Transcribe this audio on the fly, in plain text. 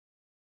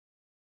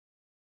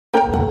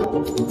Hey,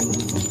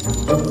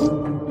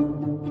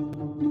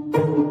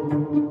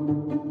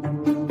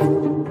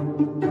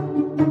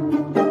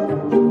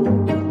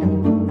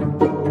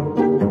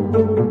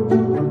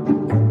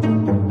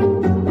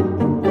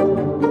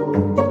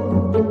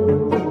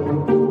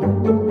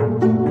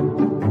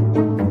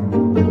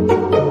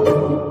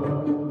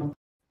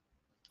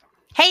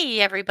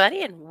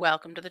 everybody, and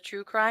welcome to the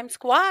True Crime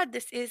Squad.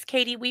 This is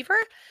Katie Weaver.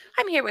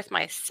 I'm here with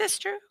my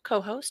sister,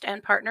 co-host,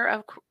 and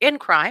partner in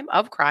crime,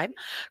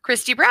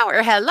 Kristi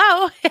Brower.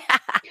 Hello.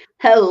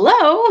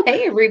 Hello.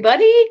 Hey,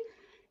 everybody.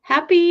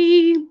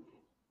 Happy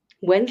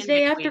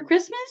Wednesday after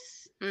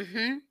Christmas.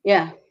 Mm-hmm.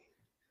 Yeah.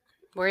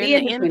 We're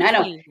in the in-between. I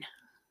know.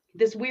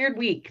 This weird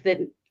week that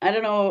I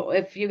don't know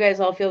if you guys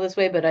all feel this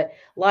way, but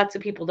lots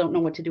of people don't know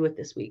what to do with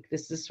this week.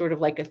 This is sort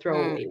of like a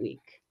throwaway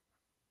week.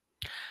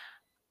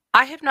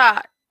 I have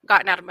not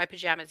gotten out of my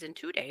pajamas in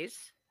 2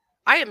 days.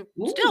 I am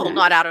still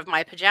not out of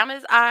my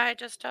pajamas. I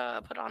just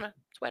put on a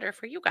sweater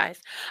for you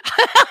guys.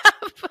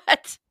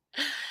 But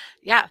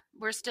yeah,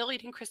 we're still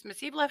eating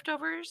Christmas Eve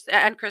leftovers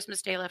and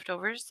Christmas Day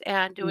leftovers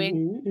and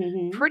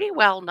doing pretty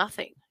well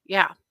nothing.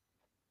 Yeah,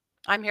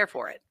 I'm here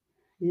for it.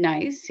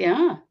 Nice.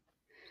 Yeah,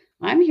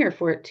 I'm here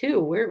for it too.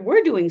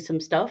 We're doing some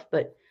stuff,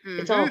 but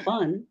it's all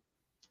fun.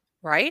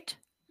 Right?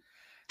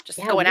 Just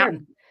going out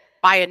and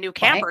buying new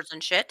campers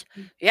and shit.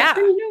 Yeah.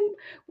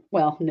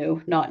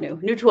 Not new.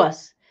 New to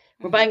us.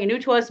 We're buying a new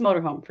to us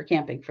motorhome for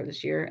camping for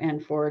this year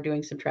and for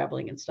doing some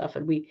traveling and stuff.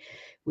 And we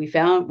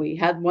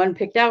had one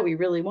picked out we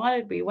really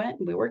wanted. We went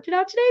and we worked it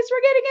out today, so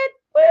we're getting it.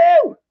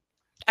 Woo!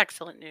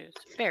 Excellent news.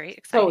 Very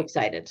exciting. So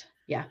excited.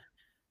 Yeah.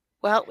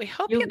 Well, we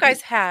hope you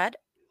guys had.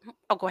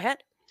 Oh, go ahead.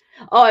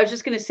 Oh, I was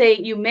just going to say,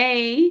 you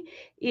may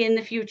in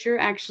the future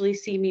actually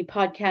see me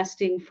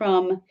podcasting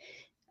from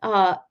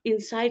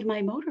inside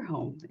my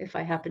motorhome if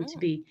I happen to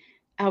be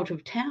out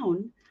of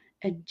town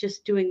and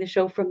just doing the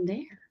show from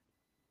there.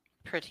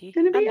 Pretty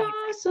gonna be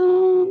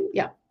awesome.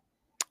 Yeah,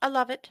 I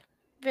love it.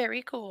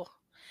 Very cool.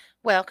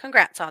 Well,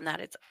 congrats on that.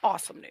 It's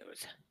awesome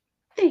news.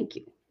 Thank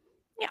you.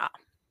 Yeah.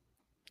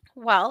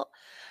 Well,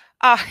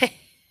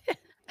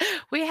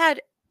 we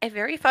had a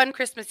very fun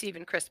Christmas Eve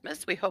and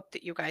Christmas. We hope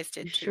that you guys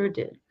did too. Sure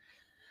did.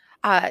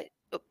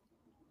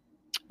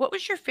 What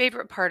was your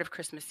favorite part of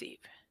Christmas Eve?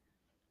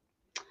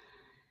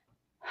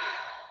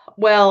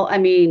 Well, I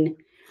mean,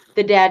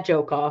 the dad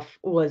joke off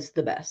was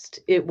the best.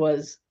 It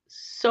was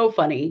so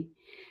funny.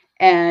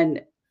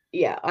 And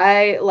yeah,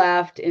 I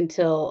laughed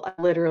until I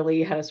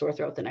literally had a sore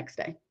throat the next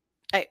day.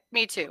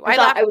 Me too. I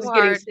thought I was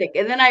getting sick.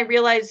 And then I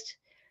realized,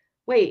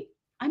 wait,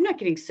 I'm not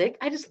getting sick.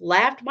 I just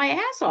laughed my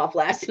ass off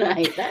last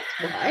night. That's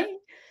why.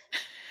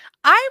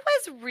 I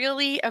was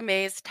really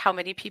amazed how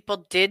many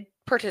people did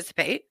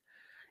participate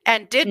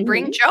and did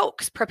bring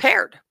jokes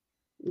prepared.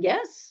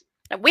 Yes.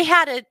 We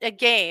had a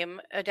game,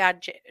 a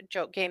dad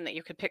joke game that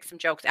you could pick some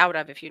jokes out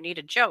of if you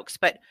needed jokes.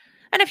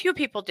 And a few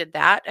people did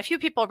that. A few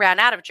people ran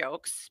out of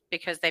jokes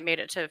because they made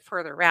it to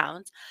further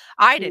rounds.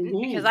 I didn't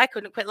because I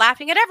couldn't quit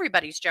laughing at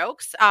everybody's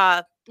jokes.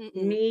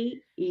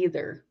 Me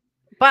either.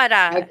 But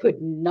I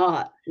could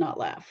not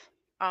laugh.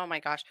 Oh my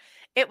gosh.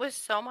 It was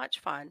so much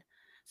fun.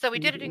 So we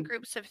did it in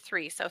groups of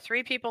 3. So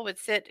 3 people would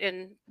sit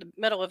in the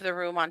middle of the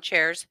room on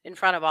chairs in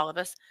front of all of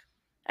us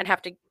and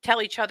have to tell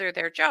each other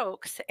their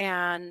jokes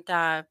and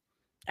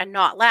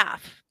not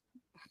laugh.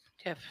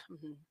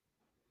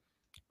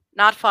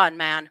 Not fun,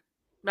 man.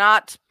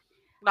 Not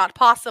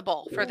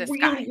possible for this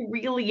guy.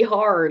 Really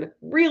hard.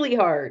 Really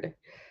hard.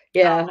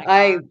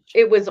 Yeah,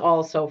 it was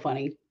all so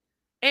funny.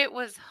 It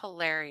was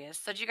hilarious.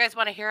 So do you guys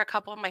want to hear a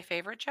couple of my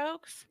favorite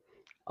jokes?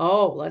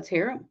 Oh, let's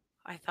hear them.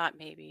 I thought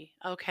maybe.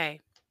 Okay.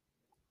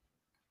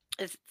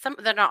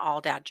 They're not all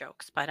dad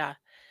jokes, but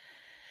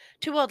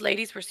 2 old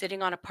ladies were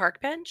sitting on a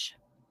park bench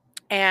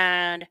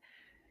and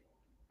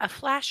a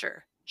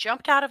flasher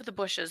jumped out of the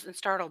bushes and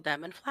startled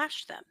them and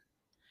flashed them.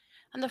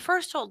 And the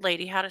first old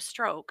lady had a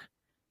stroke,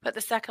 but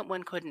the second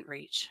one couldn't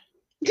reach.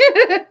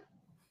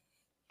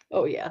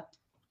 Oh, yeah.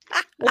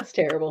 That's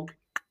terrible.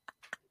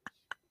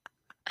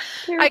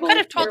 I could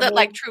have told it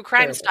like true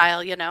crime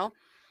style,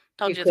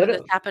 Told you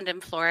this happened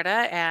in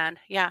Florida, and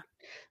yeah.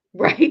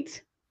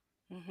 Right.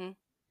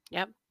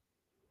 Yep.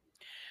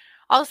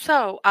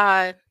 Also,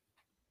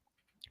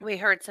 we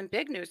heard some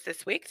big news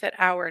this week that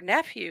our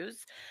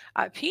nephew's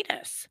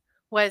penis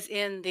was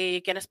in the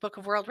Guinness Book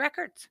of World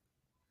Records.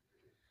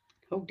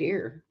 Oh,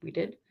 dear. We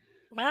did?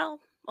 Well,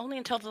 only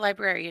until the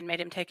librarian made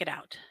him take it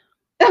out.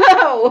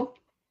 Oh!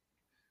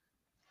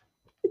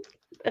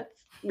 That's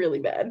really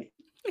bad.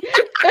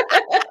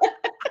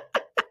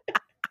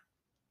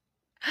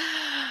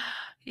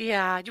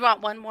 Yeah. Do you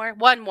want one more?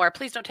 One more.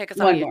 Please don't take us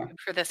on YouTube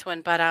for this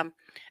one. But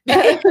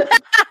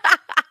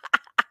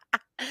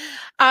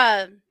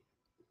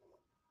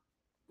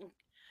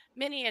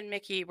Minnie and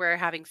Mickey were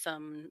having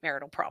some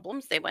marital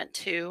problems. They went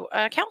to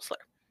a counselor,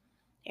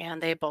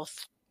 and they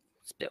both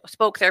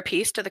spoke their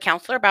piece to the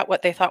counselor about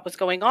what they thought was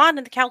going on.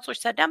 And the counselor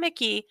said, "Now,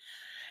 Mickey,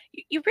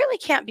 you really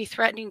can't be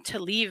threatening to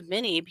leave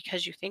Minnie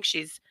because you think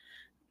she's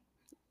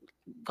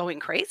going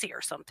crazy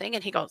or something."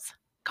 And he goes,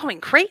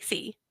 "Going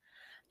crazy?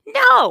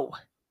 No,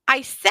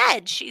 I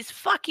said she's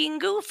fucking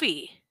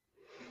goofy.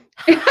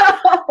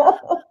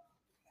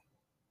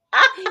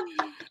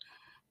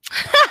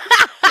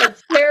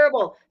 That's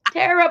terrible.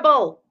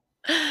 Terrible.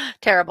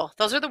 Terrible.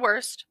 Those are the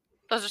worst.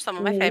 Those are some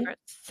of my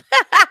favorites.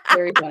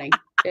 Very funny.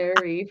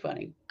 Very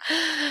funny.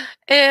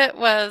 It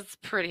was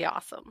pretty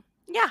awesome.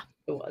 Yeah.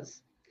 It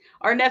was.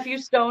 Our nephew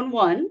Stone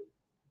won.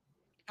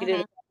 He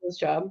did a fabulous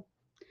job.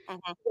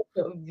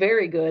 So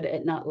very good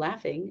at not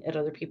laughing at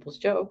other people's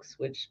jokes,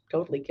 which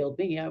totally killed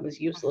me. I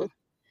was useless.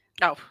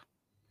 Oh,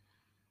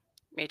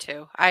 me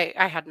too. I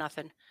had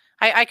nothing.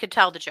 I could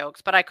tell the jokes,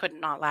 but I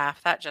couldn't not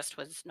laugh. That just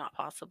was not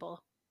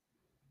possible.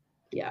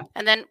 Yeah.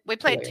 And then we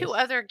played two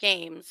other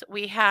games.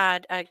 We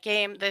had a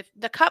game,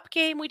 the cup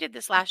game. We did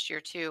this last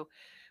year too,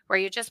 where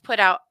you just put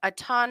out a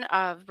ton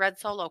of red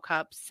Solo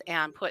cups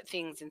and put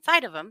things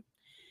inside of them.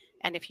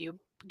 And if you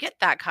get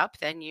that cup,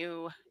 then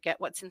you get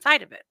what's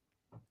inside of it.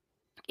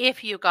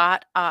 If you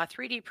got a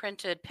 3D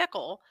printed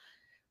pickle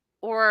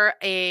or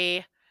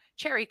a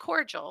cherry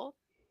cordial,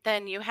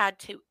 then you had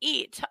to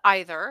eat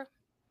either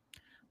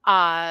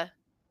a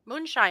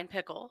moonshine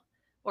pickle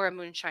or a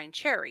moonshine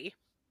cherry.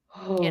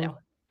 Oh. You know,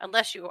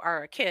 unless you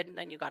are a kid, and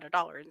then you got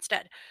 $1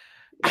 instead.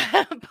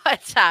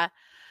 But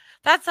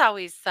that's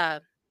always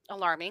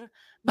alarming.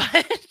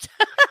 But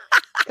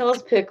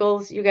those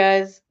pickles, you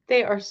guys,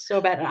 they are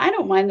so bad. And I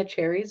don't mind the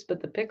cherries, but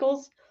the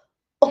pickles,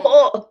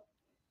 oh,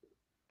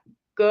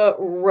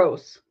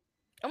 gross.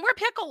 And we're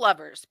pickle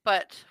lovers,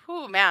 but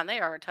oh man, they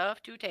are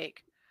tough to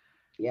take.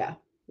 Yeah.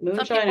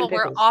 Moonshine Some people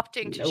were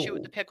opting to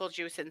shoot the pickle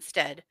juice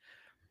instead.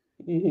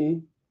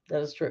 That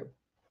is true.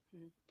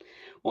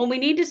 Well, we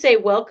need to say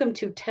welcome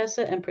to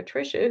Tessa and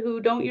Patricia,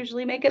 who don't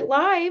usually make it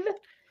live.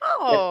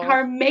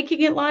 Are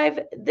making it live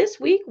this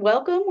week.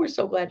 Welcome. We're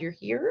so glad you're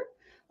here,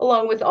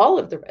 along with all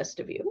of the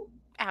rest of you.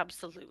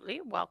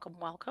 Absolutely. Welcome,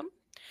 welcome.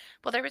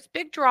 Well, there was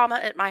big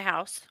drama at my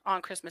house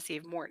on Christmas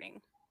Eve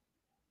morning.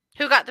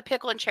 Who got the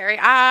pickle and cherry?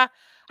 I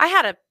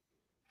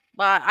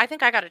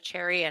think I got a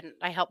cherry, and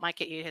I helped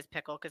Mike eat his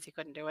pickle because he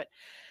couldn't do it.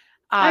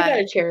 I got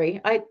a cherry.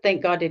 I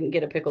thank God didn't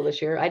get a pickle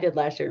this year. I did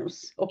last year. It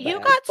was so bad. You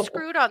got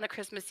screwed on the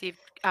Christmas Eve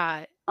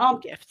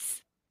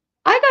gifts.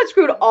 I got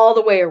screwed all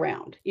the way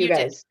around, you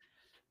guys.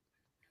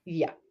 Did.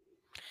 Yeah.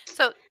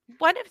 So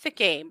one of the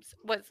games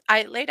was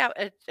I laid out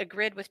a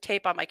grid with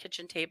tape on my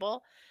kitchen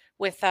table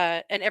with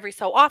and every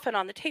so often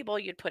on the table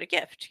you'd put a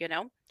gift,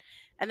 and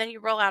then you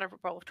roll out a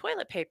roll of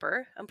toilet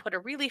paper and put a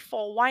really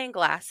full wine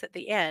glass at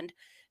the end,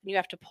 and you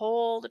have to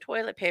pull the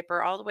toilet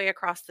paper all the way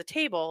across the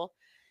table,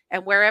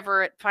 and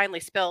wherever it finally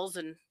spills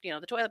and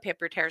the toilet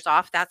paper tears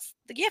off, that's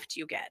the gift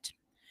you get.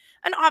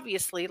 And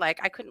obviously, like,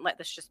 I couldn't let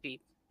this just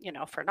be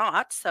for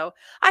naught, so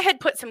I had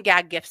put some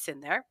gag gifts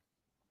in there.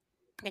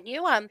 And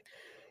you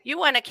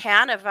won a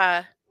can of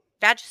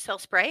Vagisil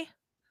spray?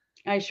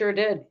 I sure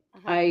did.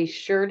 I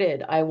sure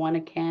did. I won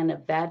a can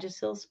of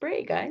Vagisil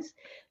spray, guys.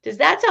 Does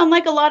that sound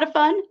like a lot of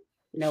fun?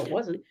 No, it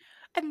wasn't.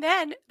 And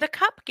then the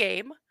cup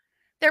game,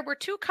 there were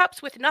 2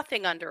 cups with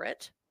nothing under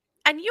it,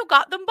 and you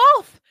got them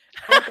both.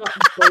 I got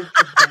both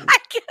of them. I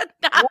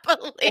cannot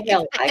believe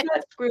it. I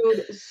got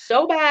screwed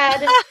so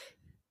bad.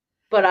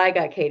 But I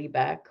got Katie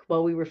back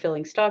while we were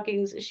filling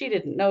stockings. She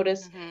didn't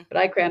notice, but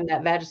I crammed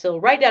that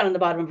Vagisil right down in the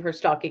bottom of her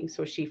stocking,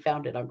 so she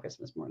found it on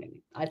Christmas morning.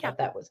 I thought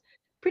that was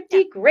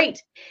pretty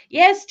great.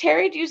 Yes,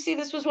 Terry, do you see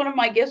this was one of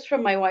my gifts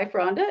from my wife,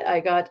 Rhonda?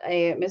 I got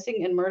a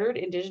Missing and Murdered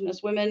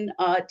Indigenous Women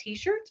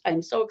t-shirt.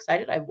 I'm so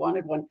excited. I've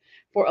wanted one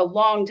for a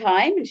long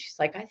time. And she's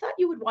like, I thought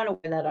you would want to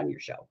wear that on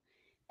your show.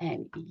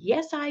 And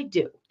yes, I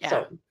do. Yeah,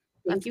 so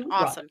that's an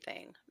awesome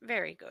thing.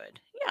 Very good.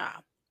 Yeah.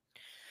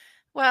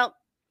 Well,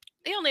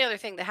 the only other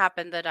thing that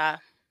happened that,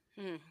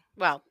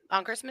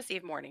 on Christmas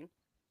Eve morning,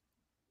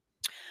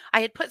 I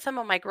had put some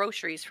of my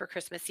groceries for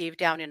Christmas Eve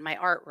down in my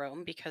art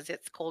room because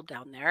it's cold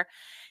down there.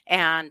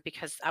 And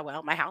because,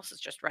 my house is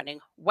just running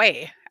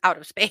way out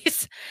of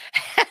space.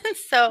 And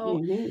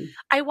so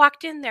I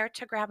walked in there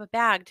to grab a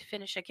bag to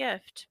finish a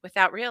gift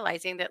without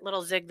realizing that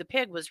little Zig the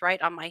pig was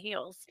right on my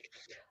heels.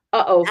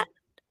 Uh-oh. That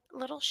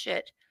little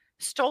shit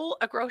stole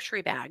a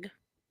grocery bag,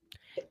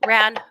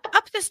 ran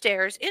up the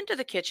stairs, into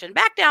the kitchen,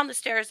 back down the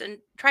stairs, and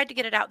tried to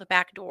get it out the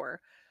back door,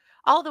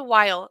 all the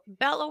while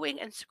bellowing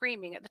and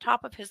screaming at the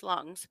top of his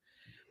lungs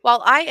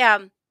while I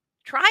am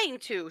trying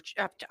to,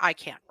 I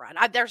can't run.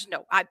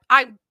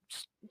 I'm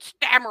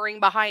stammering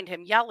behind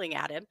him, yelling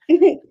at him.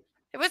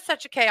 It was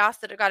such a chaos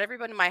that it got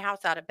everyone in my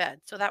house out of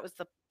bed. So that was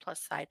the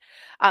plus side.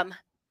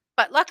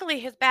 But luckily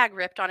his bag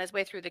ripped on his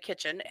way through the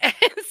kitchen. And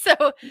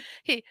so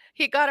he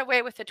got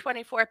away with a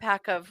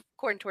 24-pack of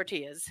corn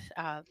tortillas.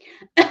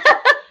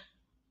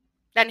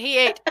 And he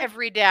ate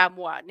every damn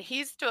one.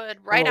 He stood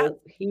right out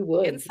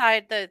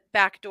inside the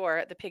back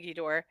door, the piggy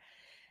door.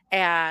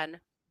 And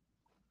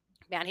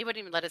man, he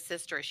wouldn't even let his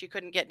sister. She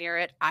couldn't get near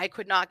it. I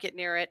could not get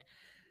near it.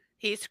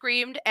 He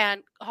screamed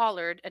and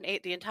hollered and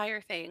ate the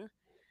entire thing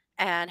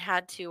and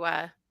had to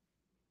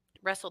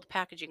wrestle the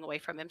packaging away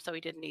from him so he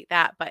didn't eat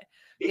that. But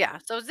yeah,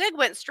 so Zig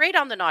went straight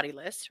on the naughty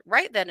list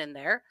right then and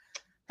there.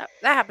 That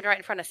happened right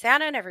in front of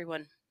Santa and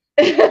everyone.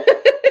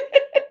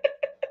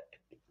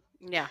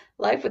 Yeah.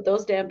 Life with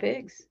those damn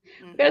pigs.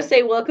 We got to Mm-mm.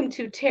 say welcome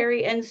to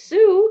Terry and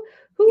Sue,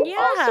 who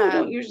also Yeah.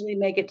 don't usually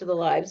make it to the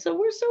live. So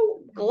we're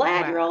so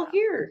glad you're all Wow.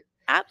 here.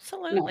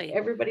 Absolutely.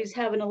 Everybody's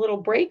having a little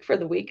break for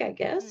the week, I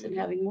guess, and Hmm.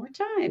 having more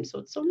time. So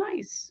it's so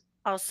nice.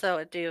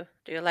 Also, do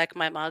you like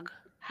my mug?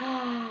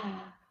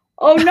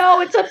 Oh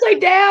no, it's upside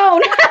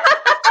down.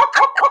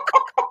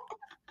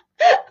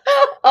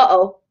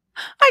 Uh-oh.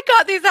 I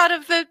got these out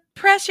of the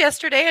press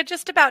yesterday and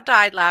just about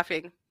died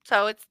laughing.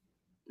 So it's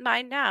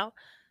mine now.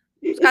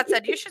 Scott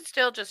said you should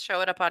still just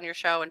show it up on your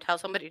show and tell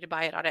somebody to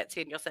buy it on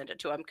Etsy and you'll send it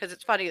to them because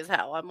it's funny as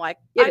hell. I'm like,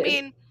 It I is.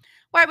 mean,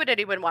 why would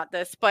anyone want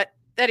this? But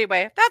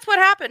anyway, that's what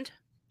happened.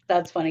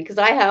 That's funny because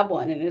I have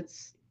one and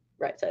it's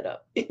right side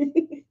up.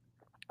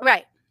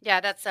 Right. Yeah,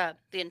 that's the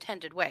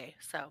intended way.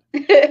 So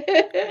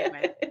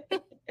anyway,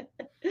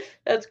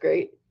 That's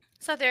great.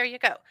 so there you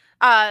go.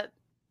 Uh,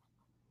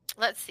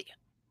 let's see.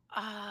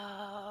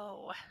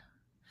 Oh,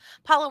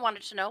 Paula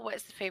wanted to know what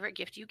is the favorite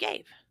gift you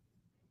gave?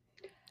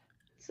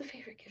 What's the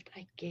favorite gift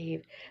I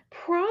gave?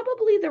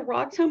 Probably the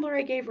rock tumbler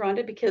I gave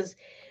Rhonda because,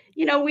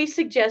 we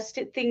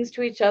suggested things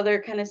to each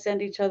other, kind of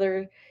send each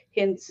other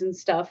hints and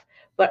stuff.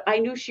 But I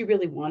knew she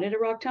really wanted a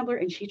rock tumbler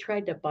and she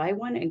tried to buy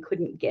one and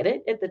couldn't get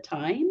it at the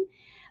time.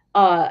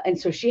 And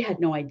so she had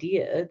no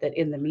idea that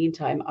in the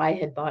meantime, I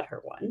had bought her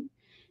one.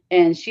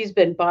 And she's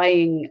been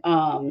buying,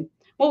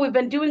 well, we've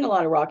been doing a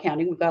lot of rock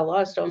hounding. We've got a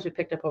lot of stones we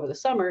picked up over the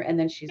summer. And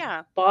then she's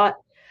Yeah, bought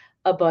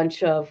a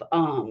bunch of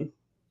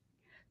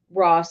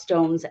raw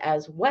stones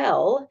as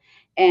well.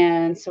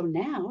 And so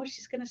now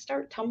she's going to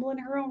start tumbling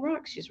her own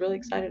rocks. She's really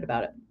excited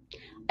about it.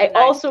 I nice.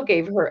 also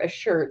gave her a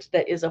shirt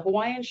that is a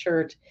Hawaiian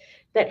shirt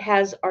that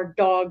has our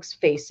dogs'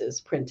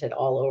 faces printed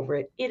all over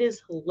it. It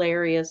is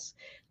hilarious.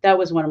 That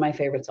was one of my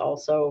favorites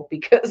also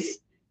because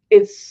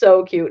it's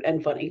so cute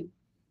and funny.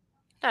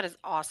 That is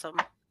awesome.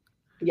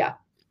 Yeah.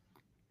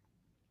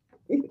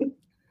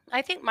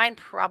 I think mine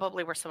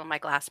probably were some of my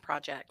glass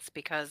projects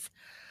because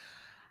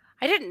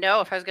I didn't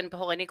know if I was going to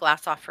pull any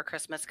glass off for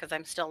Christmas because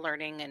I'm still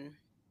learning and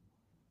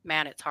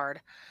man, it's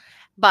hard.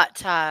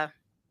 But I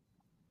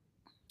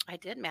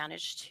did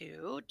manage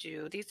to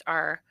do these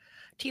are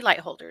tea light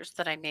holders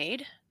that I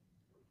made.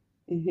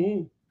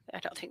 Hmm. I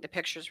don't think the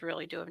pictures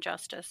really do them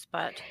justice,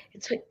 but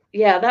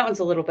Yeah, that one's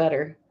a little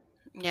better.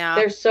 yeah.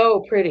 They're so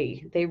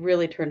pretty. They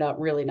really turned out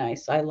really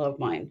nice. I love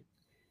mine.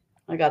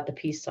 I got the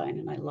peace sign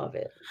and I love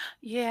it.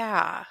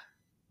 Yeah.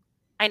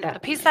 I know the That one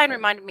peace right sign there.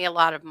 reminded me a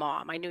lot of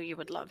Mom. I knew you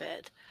would love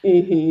it.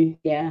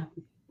 Yeah.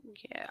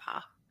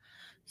 Yeah.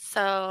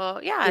 So,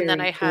 yeah, and then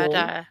Very I had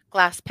cool.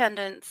 glass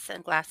pendants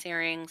and glass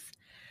earrings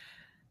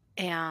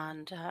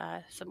and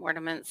some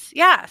ornaments.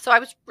 Yeah, so I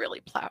was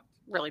really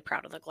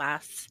proud of the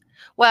glass.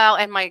 Well,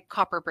 and my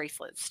copper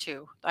bracelets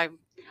too. I'm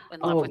in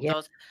love Oh, with yeah.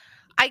 those.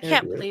 I They're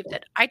can't believe beautiful.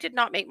 that I did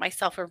not make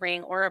myself a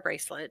ring or a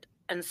bracelet,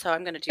 and so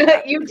I'm going to do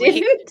that You this week.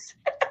 didn't?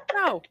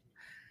 No,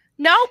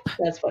 nope.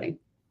 That's funny.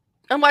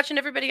 I'm watching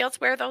everybody else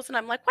wear those, and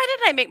I'm like, why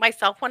didn't I make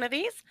myself one of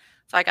these?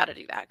 So I got to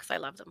do that because I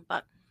love them.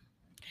 But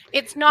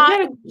it's We not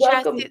gotta just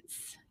welcome.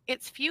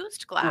 it's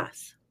fused Oh,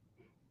 glass.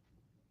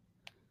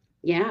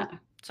 yeah.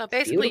 So It's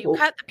basically, you beautiful.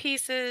 cut the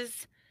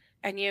pieces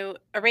and you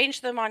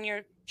arrange them on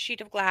your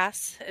sheet of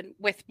glass, and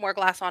with more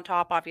glass on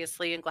top,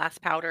 obviously, and glass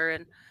powder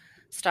and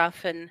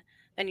stuff, and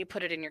then you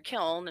put it in your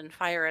kiln and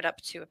fire it up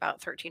to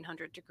about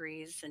 1300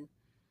 degrees,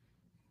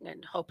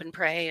 and hope and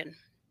pray and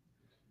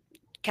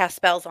cast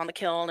spells on the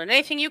kiln and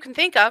anything you can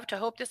think of to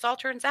hope this all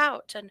turns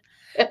out. And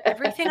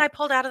everything I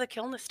pulled out of the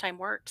kiln this time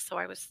worked, so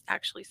I was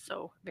actually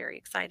so very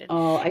excited.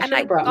 Oh, I And should I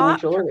have brought more got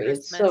for jewelry.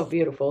 It's so Christmas,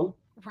 beautiful.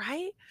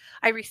 right?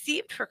 I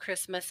received for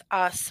Christmas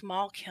a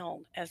small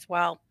kiln as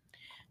well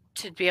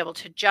to be able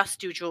to just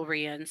do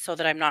jewelry in so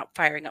that I'm not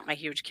firing up my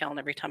huge kiln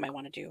every time I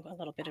want to do a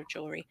little bit of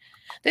jewelry.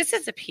 This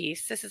is a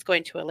piece. This is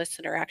going to a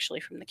listener actually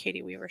from the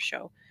Katie Weaver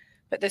show,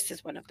 but this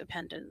is one of the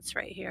pendants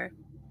right here.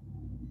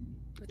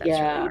 That's really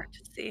Yeah. hard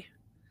to see.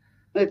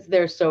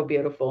 They're so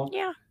beautiful.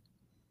 Yeah,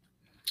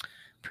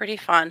 pretty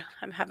fun.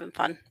 I'm having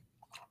fun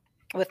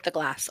with the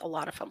glass, a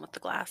lot of fun with the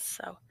glass.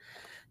 So,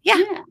 yeah,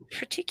 Yeah.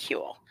 pretty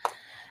cool.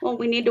 Well,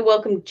 we need to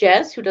welcome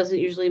Jess, who doesn't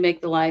usually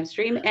make the live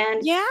stream,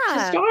 and to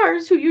Yeah,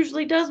 Stars, who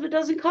usually does but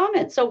doesn't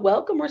comment. So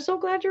welcome. We're so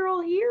glad you're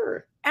all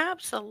here.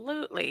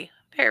 absolutely.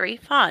 Very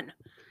fun.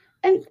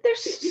 And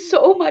there's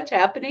so much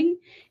happening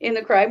in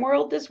the crime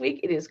world this week.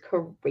 It is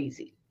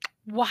crazy.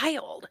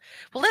 Wild.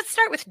 Well, let's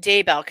start with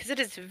Daybell because it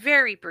is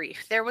very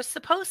brief. There was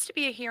supposed to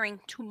be a hearing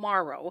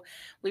tomorrow.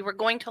 We were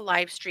going to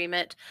live stream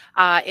it.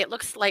 It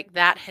looks like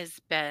that has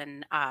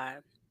been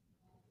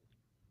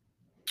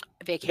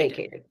vacated.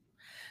 Vacated.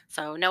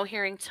 So no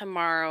hearing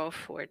tomorrow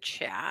for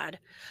Chad.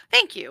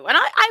 Thank you. And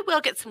I will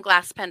get some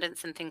glass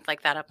pendants and things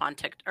like that up on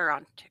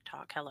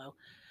TikTok. Hello.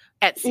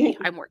 Etsy.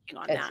 I'm working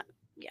on that.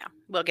 Yeah,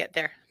 we'll get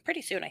there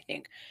pretty soon, I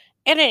think.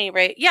 At any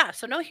rate, yeah,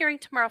 so no hearing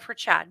tomorrow for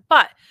Chad.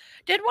 But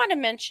did want to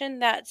mention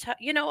that,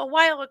 a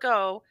while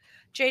ago,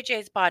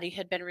 JJ's body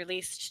had been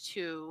released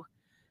to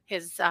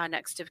his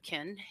next of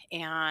kin,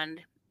 and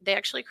they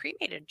actually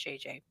cremated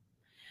JJ,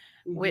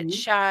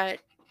 which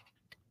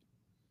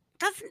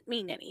doesn't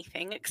mean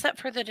anything except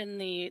for that in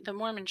the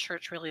Mormon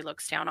church really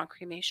looks down on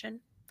cremation.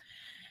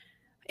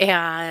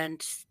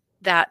 And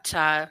that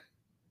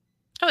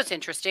was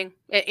interesting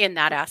in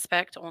that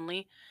aspect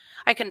only.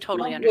 I can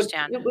totally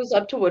understand. It was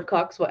up to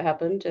Woodcocks what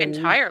happened. And,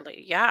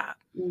 entirely, yeah.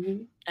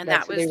 mm-hmm, And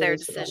that was their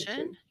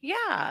decision.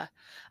 Yeah.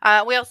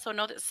 We also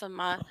know that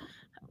some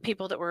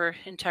people that were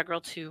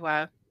integral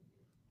to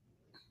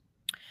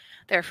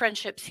their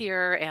friendships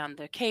here and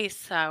the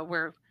case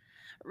were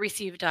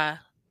received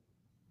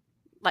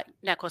like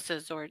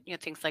necklaces or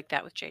things like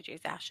that with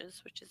JJ's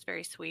ashes, which is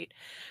very sweet.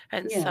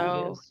 And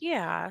so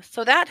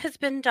that has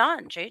been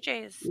done.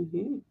 JJ's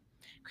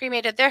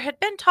cremated. There had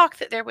been talk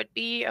that there would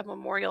be a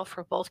memorial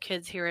for both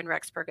kids here in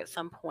Rexburg at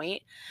some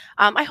point.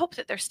 I hope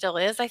that there still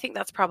is. I think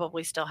that's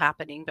probably still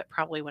happening, but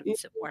probably when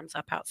it warms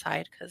up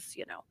outside, because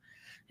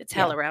it's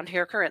hell around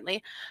here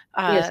currently.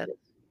 Yes.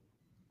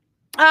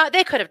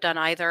 They could have done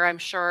either, I'm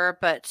sure,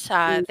 but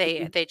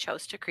they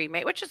chose to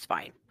cremate, which is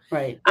fine.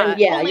 Right. And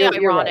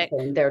you're right.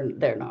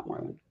 They're not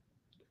Mormon.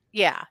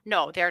 Yeah,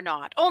 no, they're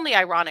not. Only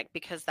ironic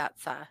because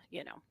that's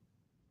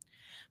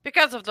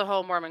because of the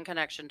whole Mormon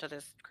connection to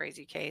this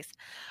crazy case.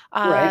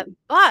 Right.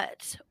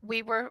 But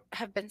we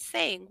have been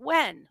saying,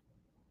 when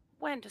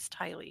does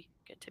Tylee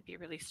get to be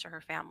released to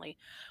her family?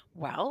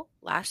 Well,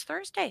 last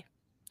Thursday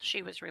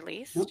she was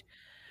released. Yep.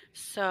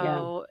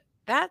 So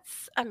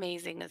that's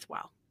amazing as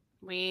well.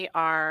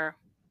 We're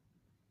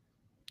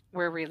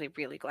really,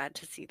 really glad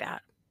to see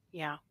that.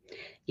 Yeah.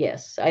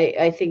 Yes,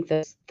 I think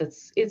that's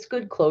it's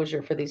good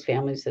closure for these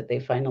families that they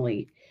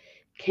finally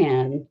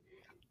can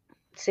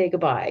say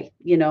goodbye,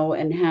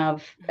 and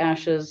have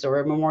ashes or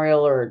a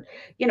memorial or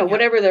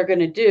whatever they're going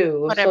to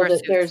do, whatever so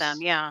that suits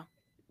them. Yeah.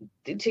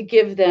 To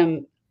give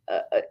them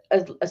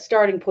a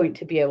starting point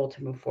to be able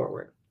to move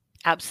forward.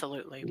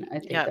 Absolutely. And I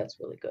think that's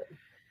really good.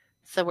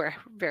 So we're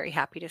very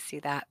happy to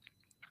see that.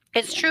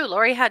 It's true.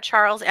 Lori had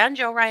Charles and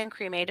Joe Ryan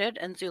cremated,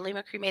 and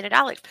Zulema cremated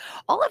Alex.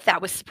 All of that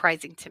was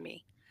surprising to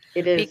me.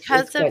 It is.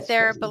 Because of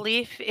their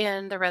belief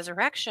in the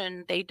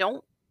resurrection, they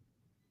don't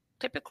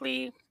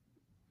typically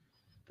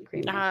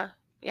cremate.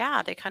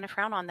 They kind of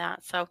frown on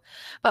that. So,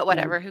 but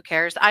whatever, who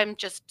cares? I'm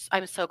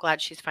so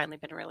glad she's finally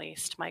been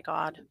released. My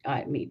God.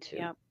 Me too.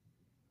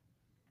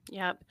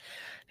 Yep.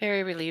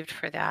 Very relieved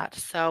for that.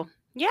 So,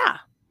 yeah,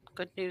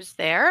 good news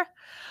there.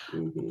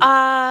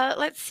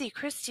 Let's see,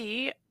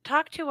 Kristi,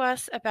 talk to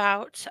us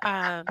about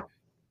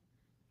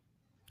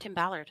Tim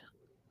Ballard.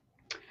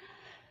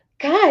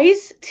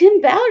 Guys, Tim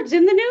Ballard's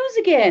in the news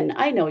again.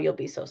 I know you'll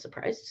be so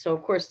surprised. So,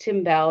 of course,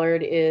 Tim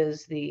Ballard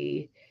is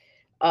the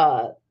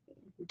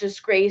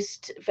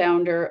disgraced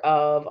founder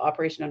of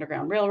Operation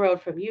Underground Railroad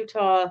from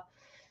Utah,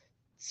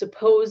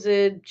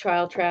 supposed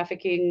child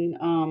trafficking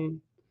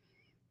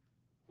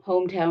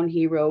hometown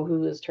hero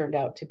who has turned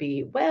out to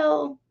be,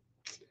 well,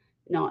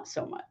 not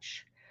so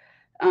much.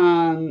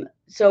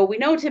 So we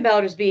know Tim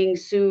Ballard is being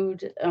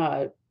sued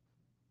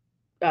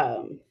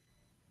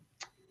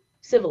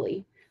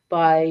civilly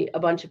by a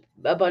bunch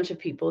of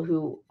people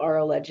who are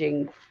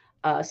alleging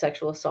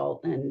sexual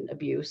assault and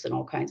abuse and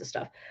all kinds of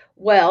stuff.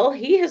 Well,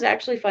 he has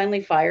actually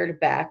finally fired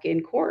back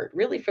in court,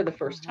 really for the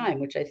first time,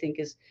 which I think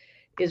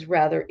is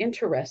rather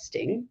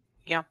interesting.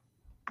 Yeah.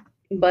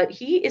 But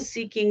he is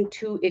seeking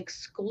to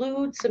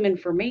exclude some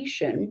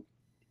information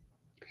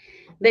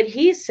that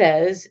he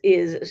says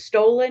is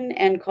stolen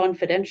and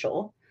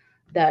confidential,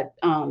 that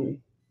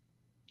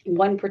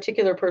one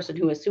particular person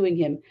who is suing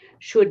him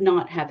should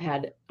not have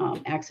had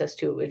access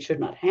to and should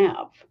not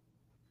have.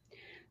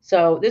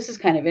 So this is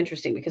kind of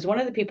interesting because one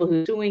of the people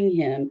who's suing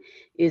him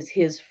is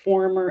his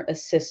former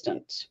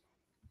assistant.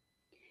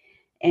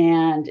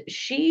 And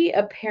she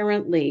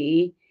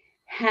apparently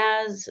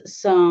has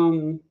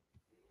some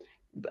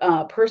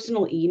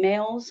personal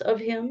emails of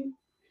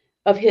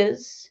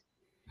his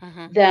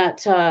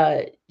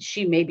that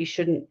she maybe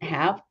shouldn't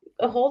have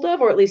a hold of,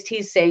 or at least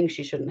he's saying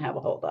she shouldn't have a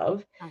hold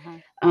of.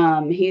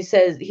 He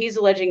says he's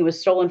alleging it was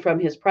stolen from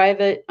his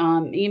private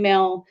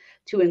email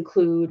to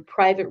include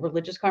private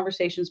religious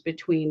conversations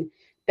between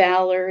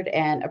Ballard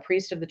and a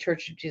priest of the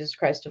Church of Jesus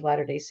Christ of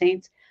Latter-day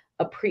Saints.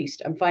 A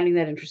priest. I'm finding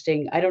that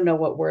interesting. I don't know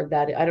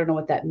I don't know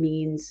what that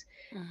means.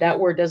 That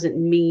word doesn't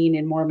mean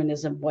in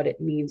Mormonism what it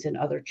means in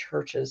other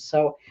churches.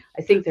 So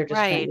I think they're just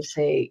trying to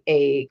say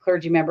a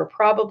clergy member,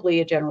 probably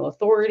a general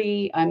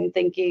authority, I'm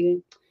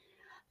thinking.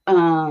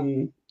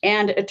 And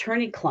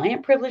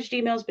attorney-client privileged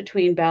emails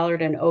between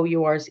Ballard and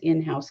OUR's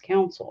in-house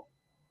counsel.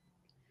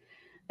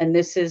 And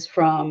this is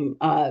from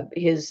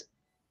his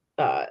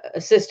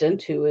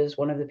assistant, who is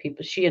one of the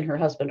people. She and her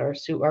husband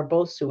are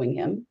both suing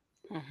him.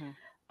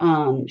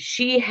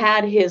 She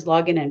had his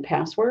login and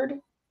password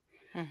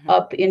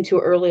up into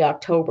early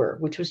October,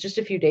 which was just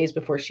a few days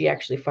before she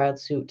actually filed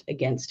suit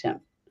against him.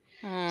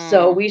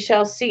 So we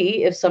shall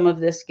see if some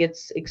of this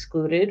gets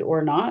excluded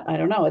or not. I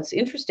don't know. It's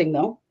interesting,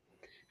 though.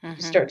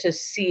 Start to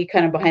see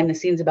kind of behind the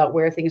scenes about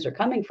where things are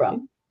coming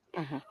from.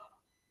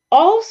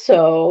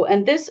 Also,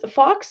 and this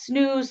Fox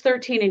News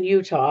 13 in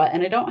Utah,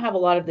 and I don't have a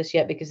lot of this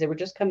yet because they were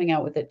just coming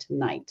out with it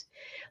tonight,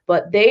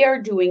 but they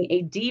are doing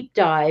a deep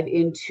dive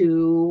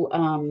into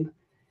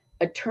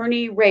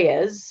Attorney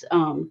Reyes,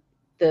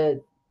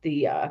 the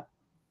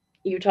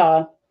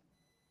Utah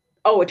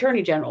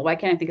Attorney General. Why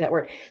can't I think of that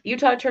word?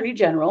 Utah Attorney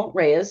General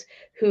Reyes,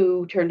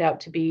 who turned out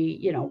to be,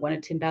 one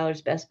of Tim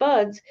Ballard's best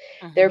buds.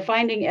 They're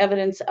finding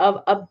evidence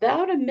of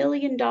about $1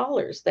 million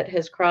that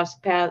has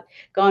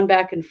gone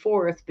back and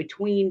forth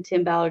between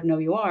Tim Ballard and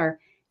OUR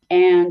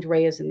and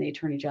Reyes in the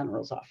Attorney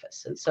General's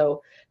office. And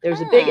so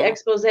there's a big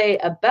expose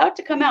about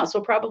to come out.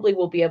 So probably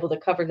we'll be able to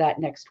cover that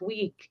next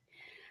week.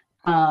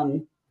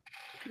 Another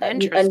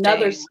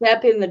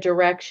step in the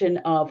direction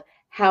of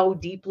how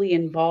deeply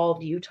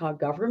involved Utah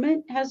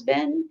government has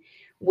been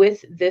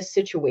with this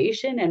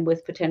situation and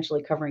with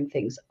potentially covering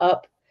things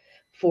up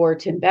for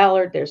Tim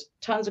Ballard. There's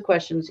tons of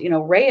questions.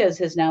 Reyes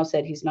has now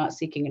said he's not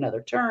seeking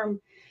another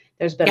term.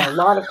 There's been a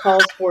lot of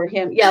calls for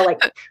him. Yeah,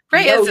 like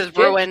Reyes is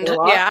ruined.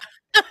 Yeah.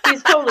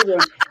 He's totally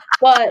ruined.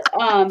 But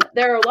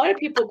there are a lot of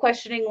people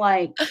questioning,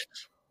 like,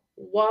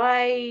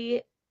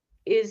 why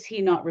is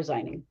he not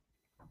resigning?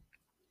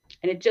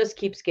 And it just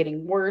keeps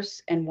getting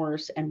worse and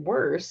worse and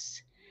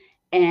worse.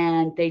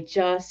 And he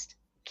just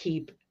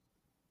keeps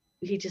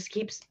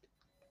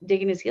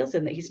digging his heels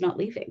in that he's not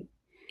leaving.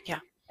 Yeah.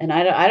 And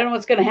I don't know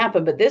what's going to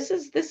happen, but this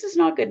is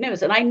not good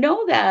news. And I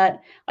know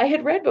that I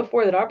had read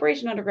before that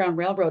Operation Underground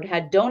Railroad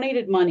had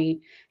donated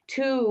money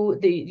to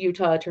the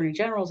Utah Attorney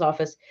General's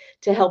office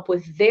to help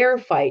with their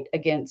fight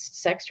against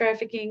sex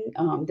trafficking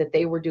that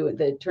they were doing,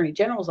 the Attorney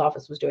General's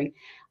office was doing.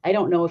 I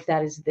don't know if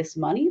that is this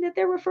money that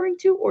they're referring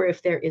to or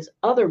if there is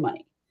other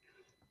money.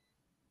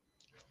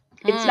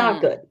 It's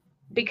not good,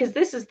 because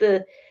this is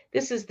the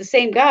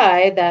same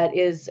guy that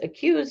is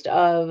accused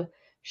of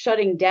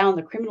shutting down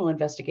the criminal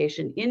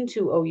investigation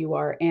into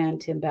OUR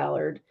and Tim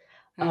Ballard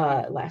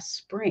last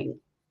spring.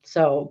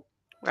 So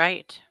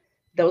right,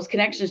 those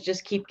connections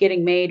just keep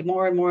getting made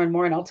more and more and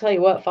more. And I'll tell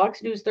you what,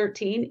 Fox News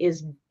 13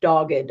 is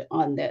dogged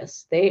on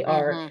this. They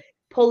are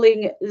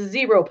pulling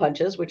zero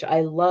punches, which I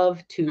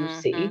love to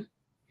see.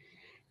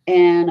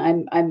 And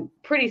I'm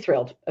pretty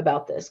thrilled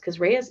about this,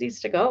 because Reyes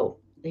needs to go.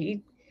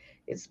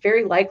 It's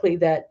very likely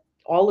that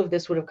all of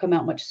this would have come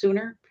out much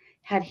sooner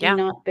had he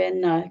not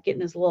been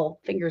getting his little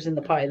fingers in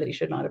the pie that he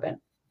should not have been.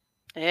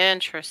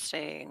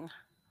 Interesting.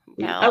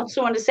 Well, I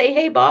also want to say,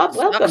 hey, Bob,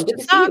 welcome. Good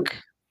to see you.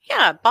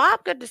 Yeah,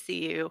 Bob, good to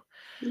see you.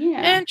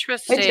 Yeah.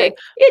 Interesting.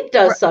 It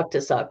does suck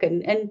to suck.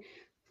 And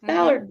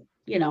Ballard,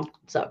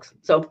 sucks.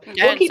 So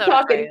we'll keep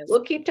talking.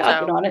 We'll keep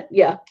talking on it.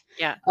 Yeah.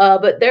 Yeah.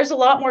 But there's a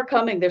lot more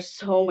coming. There's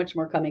so much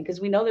more coming,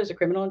 because we know there's a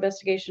criminal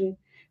investigation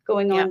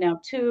going on now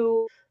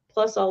too,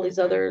 plus all these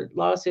other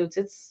lawsuits.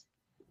 This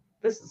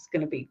is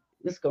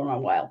going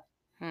on wild.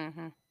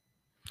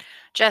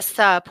 Jess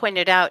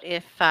pointed out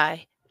if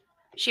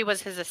she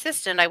was his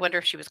assistant, I wonder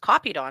if she was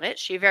copied on it.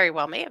 She very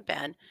well may have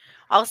been.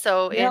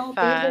 Also,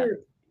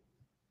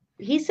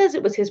 he says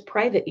it was his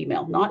private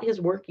email, not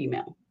his work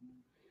email.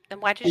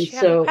 Then why did she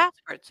have the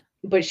passwords?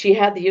 But she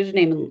had the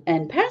username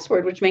and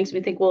password, which makes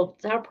me think, well,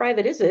 how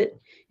private is it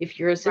if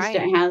your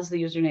assistant has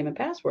the username and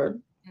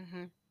password?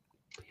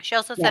 She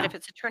also said if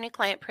it's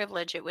attorney-client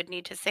privilege, it would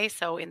need to say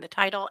so in the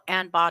title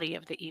and body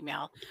of the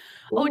email.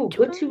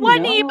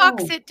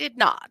 $20 it did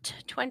not.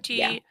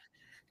 20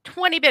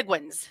 big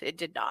ones it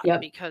did not,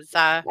 because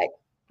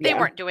they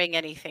weren't doing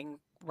anything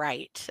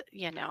right,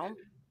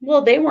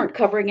 Well, they weren't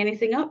covering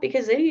anything up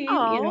because they,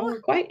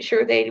 were quite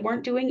sure they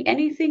weren't doing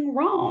anything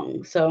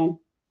wrong. So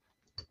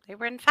they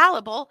were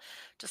infallible,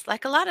 just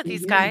like a lot of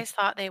these guys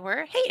thought they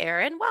were. Hey,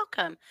 Aaron,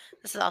 welcome.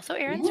 This is also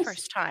Aaron's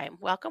first time.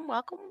 Welcome,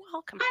 welcome,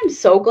 welcome. I'm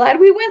so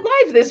glad we went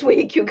live this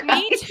week, you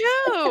guys.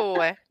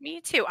 Me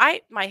too.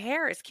 My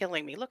hair is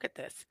killing me. Look at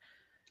this.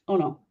 Oh,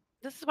 no.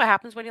 This is what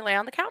happens when you lay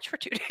on the couch for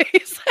 2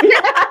 days.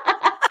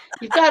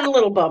 You've got a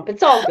little bump.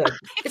 It's all good.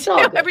 It's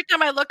all good. Every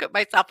time I look at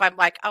myself, I'm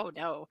like, oh,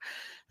 no.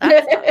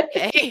 That's not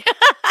okay.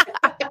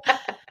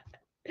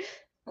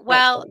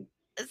 Well,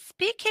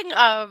 speaking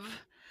of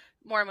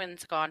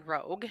Mormons gone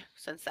rogue,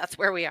 since that's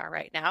where we are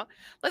right now,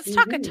 let's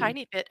talk a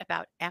tiny bit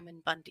about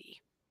Ammon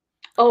Bundy.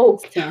 Oh,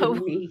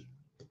 can we?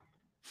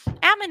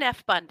 Ammon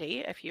F. Bundy,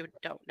 if you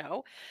don't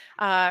know,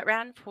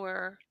 ran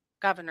for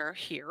governor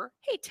here,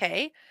 hey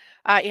Tay,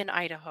 in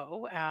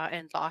Idaho,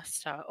 and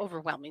lost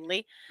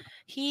overwhelmingly.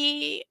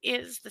 He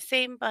is the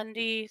same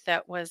Bundy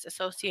that was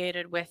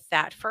associated with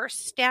that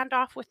first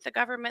standoff with the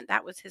government.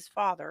 That was his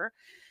father.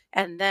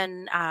 And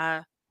then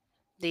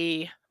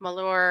the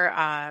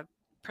Malheur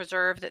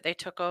preserve that they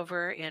took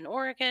over in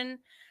Oregon,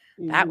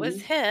 that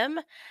was him.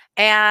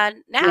 And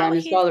now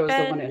his father was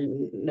the one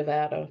in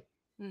Nevada.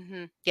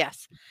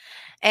 Yes.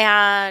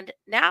 And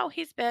now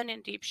he's been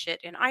in deep shit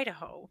in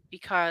Idaho,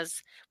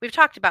 because we've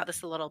talked about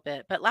this a little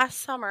bit, but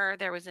last summer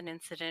there was an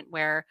incident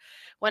where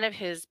one of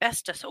his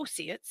best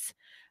associates,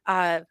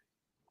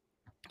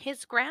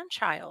 his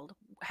grandchild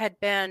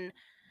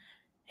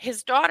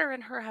his daughter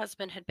and her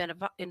husband had been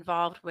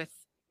involved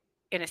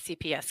in a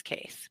CPS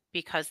case,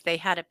 because they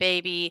had a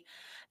baby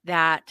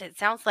that it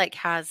sounds like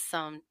has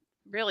some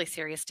really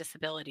serious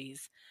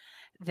disabilities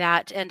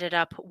that ended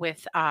up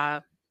with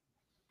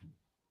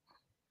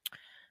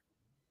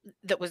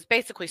that was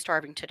basically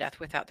starving to death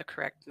without the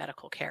correct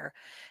medical care.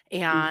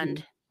 And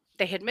Mhm.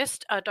 they had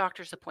missed a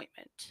doctor's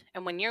appointment.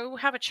 And when you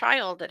have a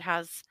child that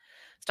has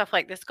stuff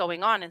like this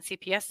going on and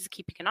CPS is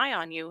keeping an eye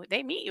on you,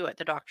 they meet you at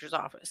the doctor's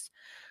office.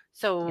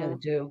 Yeah, they So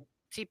do.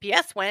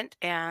 CPS went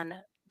and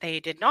they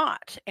did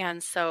not.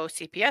 And so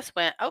CPS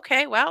went,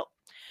 okay, well,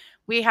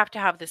 we have to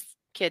have this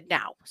kid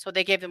now. So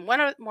they gave them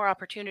one more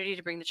opportunity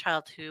to bring the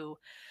child to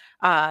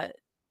uh,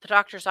 the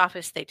doctor's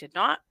office. They did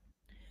not.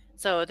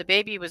 So the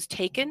baby was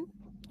taken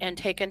and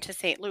taken to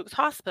St. Luke's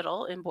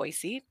Hospital in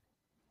Boise,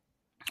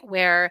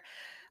 where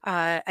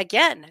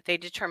again they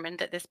determined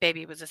that this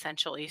baby was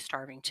essentially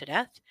starving to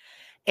death,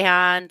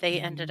 and they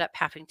ended Mhm. up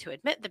having to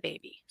admit the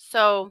baby.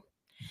 So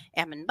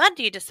Ammon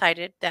Bundy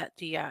decided that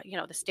the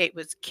state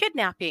was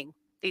kidnapping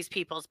these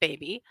people's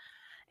baby,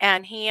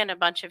 and he and a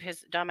bunch of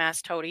his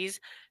dumbass toadies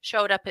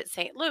showed up at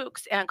St.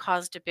 Luke's and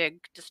caused a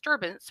big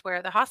disturbance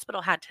where the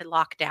hospital had to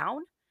lock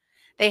down.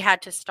 They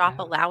had to stop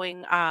Yeah,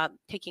 allowing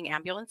taking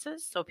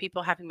ambulances, so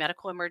people having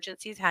medical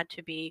emergencies had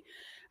to be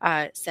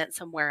sent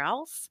somewhere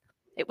else.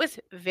 It was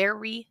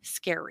very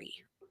scary.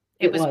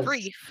 It it was was.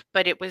 brief,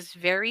 but it was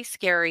very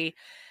scary.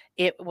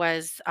 It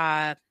was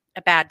a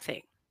bad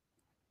thing.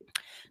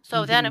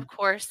 So then, of Mhm.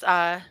 course,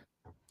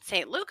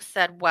 St. Luke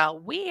said, "Well,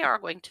 we are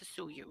going to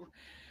sue you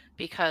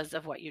because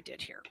of what you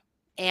did here,"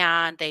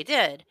 and they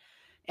did.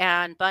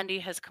 And Bundy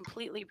has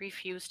completely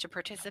refused to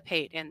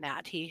participate in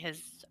that.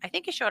 I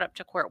think he showed up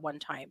to court one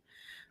time,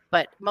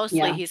 but mostly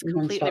Yeah, he's and then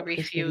completely stopped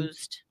proceeding.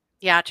 refused,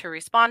 yeah, to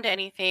respond to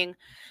anything.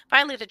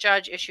 Finally, the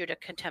judge issued a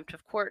contempt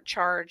of court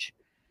charge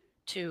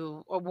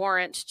to a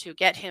warrant to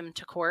get him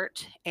to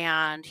court,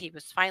 and he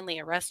was finally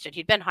arrested.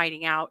 He'd been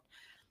hiding out.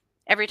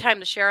 Every time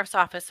the sheriff's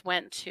office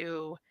went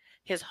to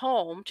his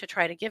home to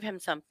try to give him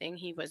something,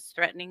 he was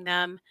threatening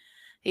them.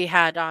 He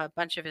had a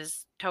bunch of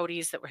his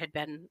toadies that had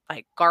been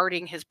like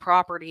guarding his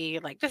property.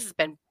 Like, this has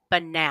been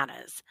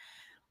bananas.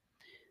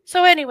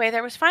 So anyway,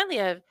 there was finally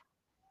a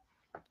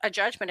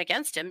judgment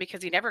against him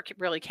because he never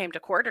really came to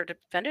court or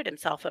defended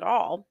himself at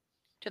all,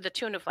 to the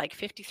tune of like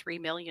 $53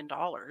 million.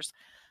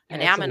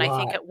 And That's a Ammon, I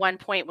think lot. at one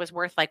point was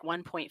worth like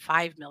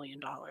 $1.5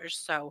 million.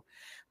 So,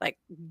 like,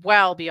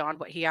 well beyond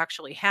what he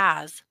actually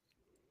has.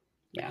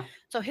 Yeah.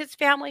 So his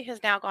family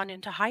has now gone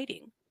into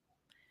hiding.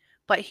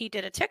 But he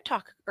did a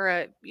TikTok or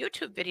a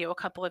YouTube video a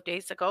couple of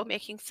days ago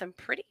making some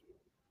pretty,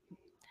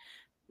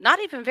 not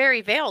even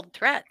very veiled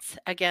threats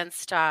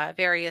against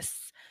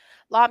various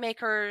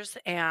lawmakers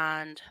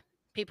and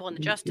people in the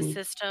justice Mhm.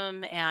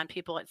 system and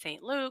people at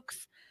St.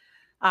 Luke's.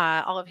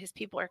 All of his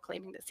people are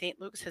claiming that St.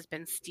 Luke's has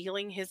been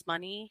stealing his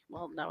money.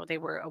 Well, no, they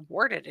were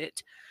awarded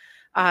it.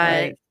 Uh,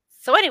 Right.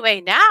 so,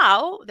 anyway,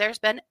 now there's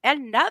been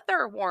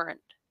another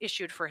warrant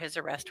issued for his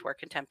arrest for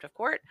contempt of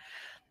court.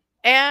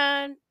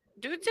 And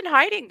dude's in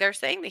hiding. They're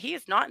saying that he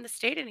is not in the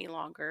state any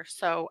longer.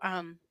 So,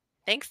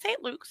 thanks,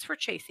 St. Luke's, for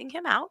chasing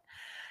him out.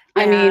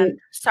 I And mean,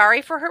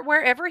 sorry for her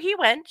wherever he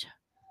went.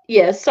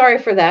 yes, sorry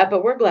for that,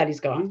 but we're glad he's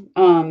gone.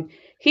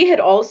 He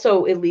had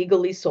also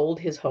illegally sold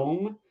his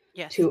home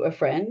Yes. to a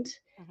friend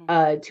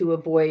Hmm. to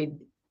avoid,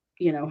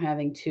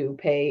 having to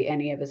pay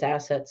any of his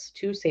assets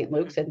to St. Hmm.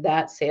 Luke's, and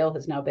that sale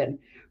has now been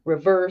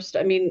reversed.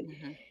 I mean,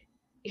 Hmm.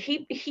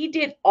 he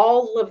did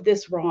all of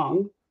this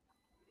wrong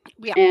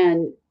Yeah.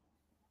 and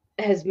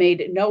has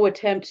made no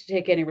attempt to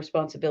take any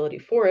responsibility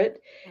for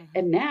it, Hmm.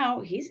 and now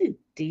he's in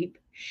deep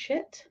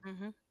shit.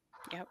 Hmm.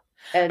 Yep.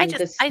 And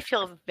this, I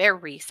feel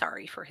very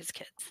sorry for his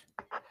kids.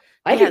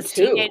 I He do has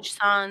too. teenage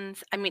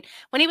sons. I mean,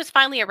 when he was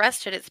finally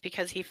arrested, it's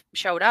because he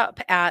showed up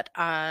at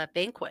a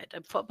banquet,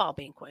 a football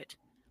banquet,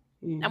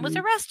 and was Hmm.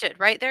 arrested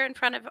right there in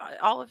front of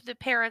all of the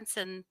parents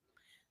and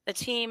the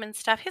team and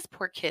stuff. His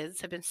poor kids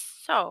have been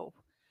so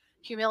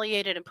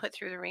humiliated and put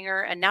through the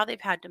ringer, and now they've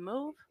had to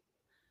move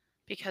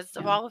because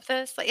of Yeah, all of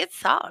this. Like, it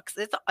sucks.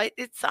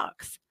 It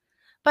sucks.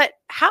 But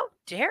how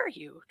dare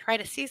you try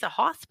to seize a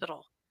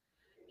hospital?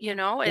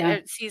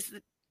 yeah. Seize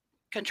the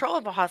control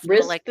of a hospital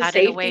Risked like the that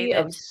in a way safety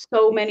that, of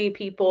so many yeah,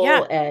 people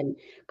and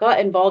got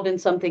involved in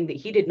something that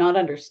he did not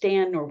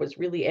understand nor was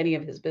really any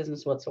of his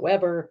business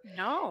whatsoever.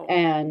 no.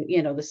 And,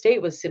 the state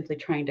was simply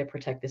trying to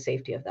protect the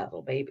safety of that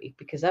little baby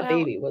because that Well,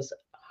 baby was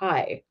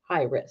high,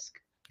 high risk.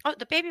 oh,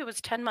 the baby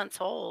was 10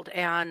 months old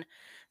and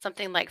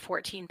something like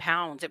 14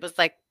 pounds. It was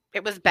bad.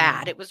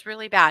 Yeah, It was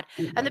really bad.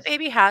 it And the was.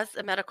 baby has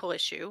a medical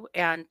issue,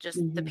 and just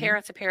the Hmm.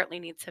 parents apparently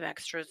need some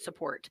extra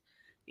support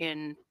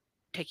in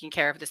taking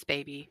care of this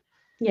baby.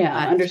 Yeah,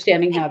 But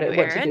understanding thank you,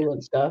 what to Erin. do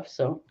and stuff.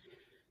 So,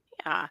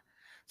 Yeah.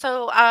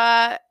 So,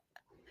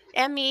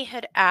 Emmy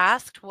had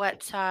asked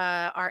what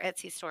our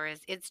Etsy store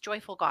is. It's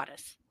Joyful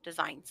Goddess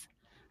Designs.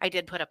 I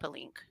did put up a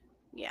link.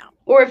 Yeah.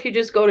 or if you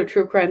just go to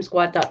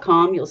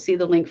truecrimesquad.com, you'll see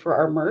the link for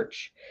our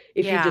merch.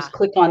 If you Yeah. just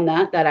click on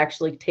that, that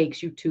actually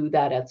takes you to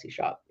that Etsy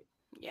shop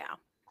Yeah.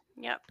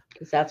 Yep.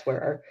 because that's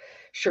where our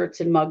shirts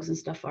and mugs and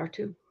stuff are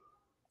too.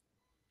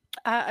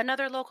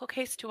 Another local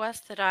case to us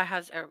that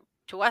has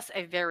to us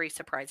a very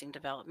surprising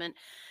development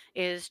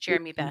is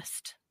Jeremy Mhm.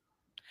 Best.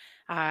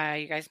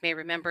 You guys may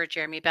remember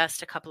Jeremy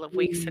Best a couple of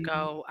weeks Mhm.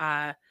 ago.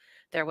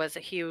 There was a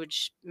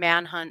huge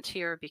manhunt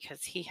here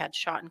because he had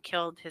shot and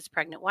killed his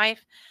pregnant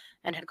wife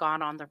and had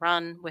gone on the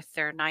run with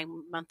their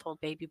 9-month-old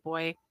baby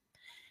boy.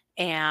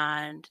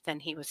 And then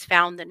he was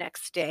found the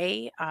next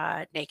day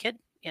naked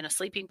in a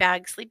sleeping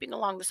bag, sleeping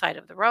along the side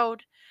of the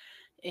road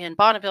in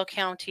Bonneville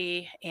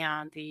County,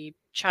 and the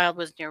child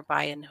was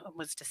nearby and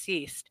was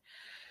deceased.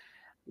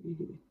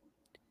 Mhm.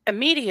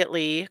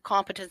 Immediately,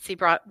 competency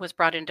was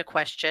brought into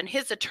question.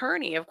 His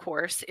attorney, of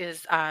course,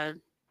 is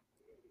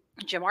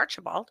Jim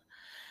Archibald.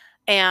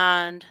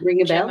 And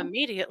Ring a Jim bell?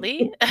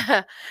 immediately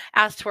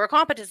asked for a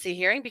competency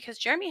hearing because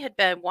Jeremy had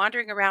been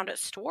wandering around at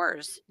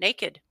stores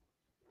naked.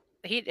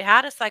 He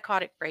had a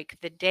psychotic break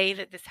the day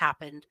that this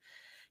happened.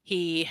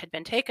 He had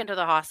been taken to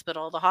the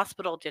hospital. The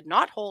hospital did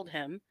not hold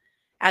him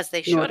as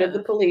they Nor should did the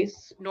have,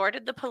 police. nor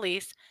did the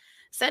police.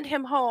 Send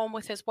him home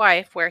with his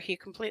wife, where he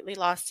completely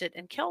lost it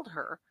and killed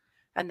her.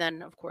 And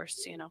then, of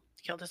course,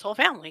 killed his whole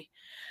family.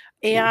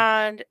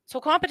 Yeah. And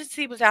so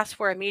competency was asked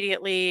for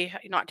immediately,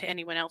 not to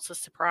anyone else's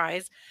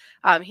surprise.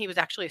 He was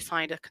actually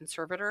assigned a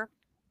conservator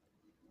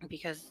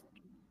because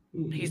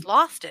he's Mhm.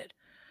 lost it.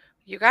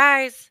 You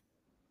guys,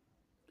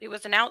 it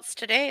was announced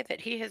today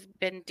that he has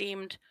been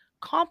deemed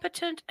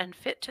competent and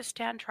fit to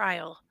stand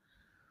trial.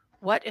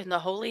 What in the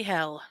holy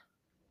hell?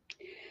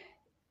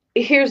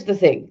 Here's the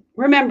thing.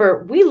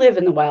 Remember, we live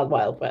in the wild,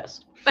 wild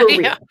west. For Yeah.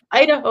 real.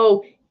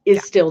 Idaho is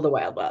Yeah. still the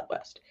wild, wild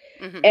west.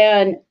 Mm-hmm.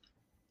 And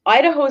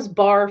Idaho's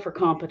bar for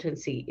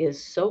competency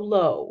is so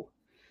low.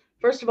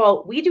 First of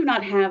all, we do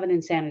not have an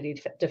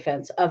insanity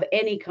defense of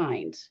any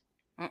kind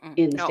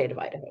in the No. state of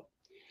Idaho.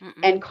 Mm-mm.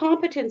 And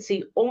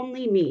competency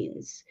only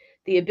means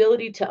the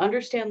ability to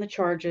understand the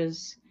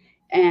charges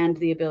and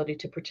the ability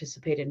to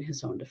participate in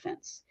his own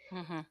defense.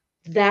 Mm-hmm.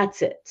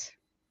 That's it.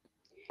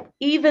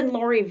 Even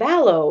Lori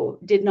Vallow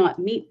did not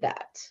meet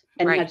that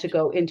and Right. had to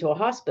go into a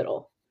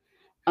hospital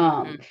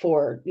Mm-hmm.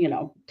 for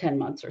 10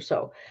 months or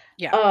so.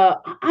 Yeah.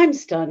 I'm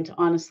stunned,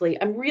 honestly.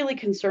 I'm really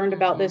concerned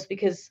about Mm-hmm. this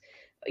because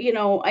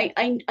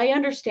I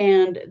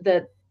understand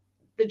that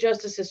the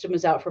justice system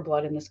is out for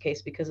blood in this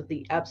case because of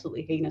the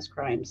absolutely heinous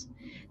crimes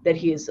that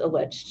he is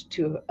alleged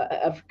to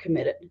have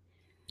committed.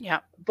 Yeah.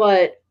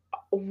 But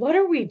what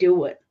are we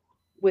doing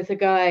with a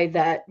guy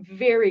that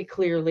very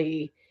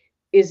clearly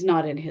is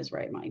not in his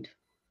right mind?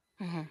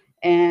 Mm-hmm.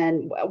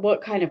 And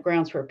what kind of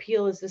grounds for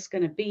appeal is this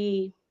going to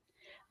be?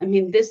 I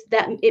mean,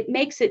 it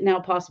makes it now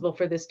possible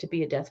for this to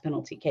be a death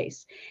penalty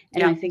case.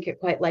 And Yeah. I think it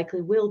quite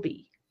likely will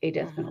be a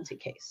death Mm-hmm. penalty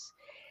case.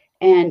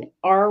 And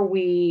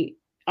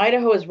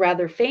Idaho is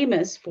rather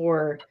famous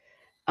for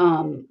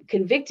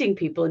convicting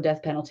people in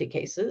death penalty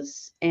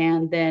cases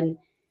and then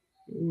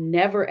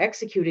never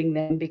executing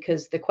them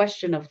because the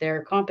question of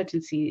their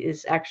competency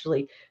is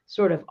actually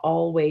sort of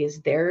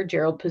always there.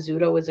 Gerald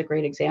Pizzuto is a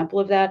great example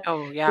of that,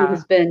 Oh, who yeah.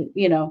 has been,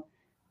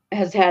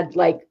 has had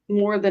like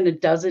more than a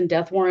dozen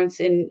death warrants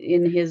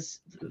in his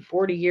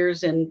 40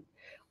 years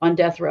on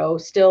death row,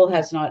 still Yeah.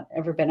 has not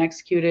ever been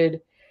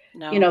executed.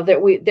 No. That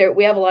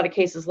we have a lot of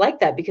cases like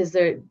that because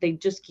they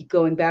just keep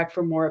going back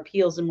for more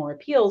appeals and more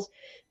appeals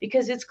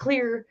because it's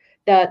clear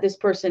that this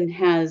person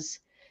has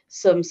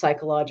some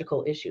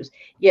psychological issues.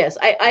 Yes,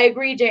 I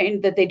agree,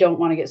 Jane, that they don't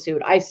want to get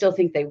sued. I still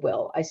think they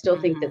will. I still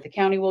think Mm-hmm. that the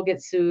county will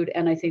get sued,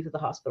 and I think that the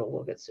hospital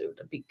will get sued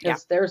Yeah.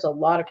 because there's a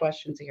lot of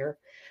questions here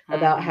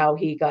about Mm-hmm. how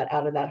he got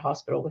out of that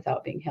hospital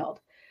without being held.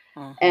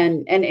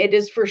 Mm-hmm. And it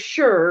is for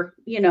sure,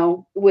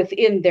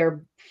 within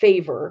their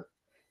favor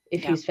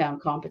if Yeah. he's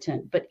found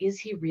competent. But is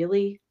he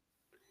really?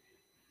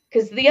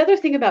 Because the other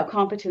thing about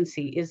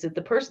competency is that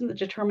the person that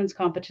determines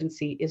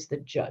competency is the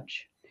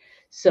judge.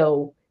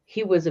 So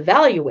he was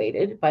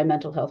evaluated by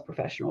mental health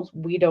professionals.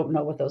 We don't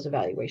know what those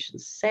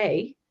evaluations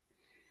say,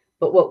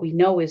 but what we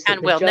know is that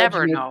And the we'll judge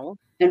never made, know.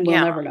 and we'll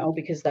Yeah. never know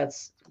because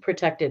that's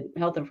protected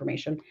health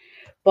information.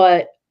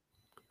 But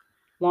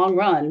long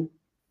run,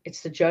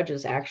 it's the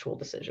judge's actual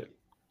decision.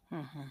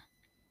 Mm-hmm.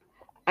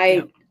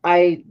 Yep.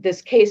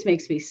 This case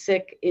makes me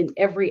sick in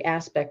every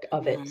aspect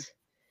of Mm-hmm.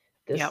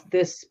 it. Yep.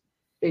 This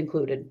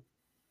included.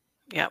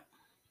 Yep.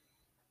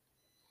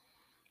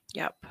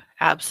 Yep.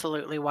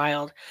 Absolutely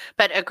wild.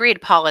 But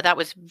agreed, Paula, that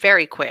was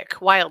very quick,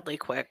 wildly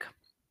quick.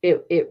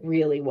 It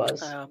really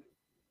was.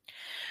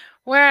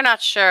 We're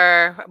not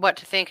sure what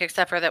to think,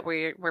 except for that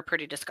we're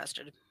pretty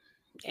disgusted.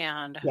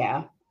 And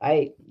Yeah,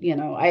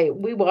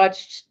 we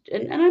watched,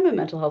 and I'm a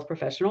mental health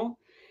professional,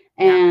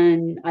 yeah.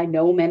 and I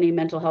know many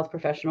mental health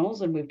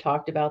professionals, and we've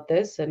talked about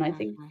this, and I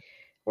think Mm-hmm.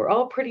 we're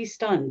all pretty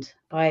stunned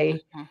by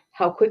Mm-hmm.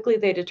 how quickly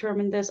they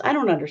determined this. I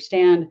don't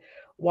understand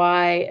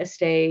why a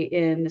stay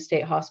in the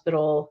state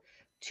hospital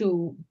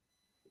to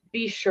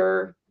be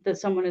sure that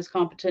someone is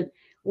competent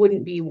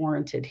wouldn't be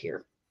warranted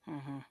here.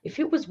 Mm-hmm. If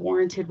it was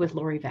warranted with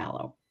Lori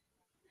Vallow,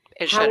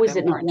 It should how have is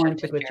been it not warranted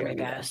warranted with with Jeremy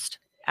Jeremy Bell? Best.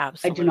 I do not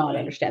Absolutely.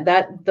 understand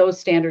that. Those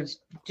standards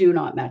do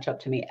not match up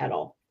to me at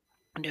all.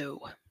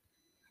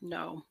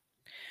 No.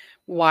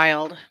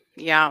 Wild.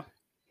 Yeah.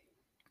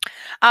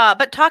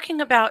 But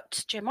talking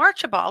about Jim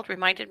Archibald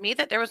reminded me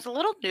that there was a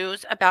little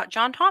news about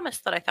John Thomas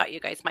that I thought you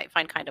guys might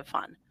find kind of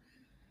fun.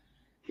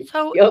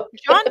 So Yep.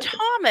 John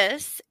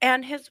Thomas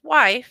and his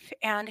wife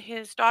and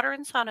his daughter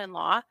and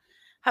son-in-law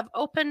have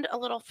opened a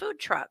little food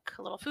truck,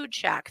 a little food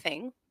shack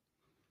thing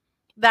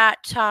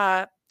that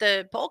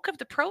the bulk of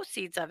the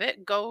proceeds of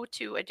it go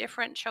to a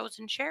different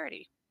chosen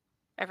charity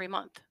every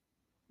month.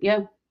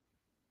 Yeah.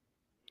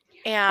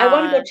 I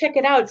want to go And check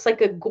it out. It's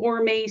like a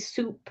gourmet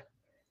soup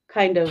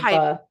kind of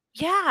type,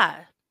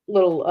 yeah.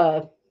 little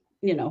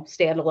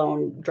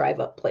standalone drive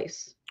up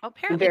place. I'm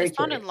Apparently, the very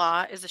curious.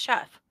 son-in-law is a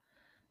chef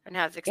and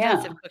has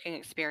extensive Yeah. cooking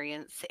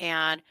experience.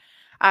 And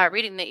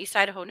reading the East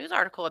Idaho News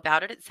article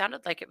about it, it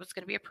sounded like it was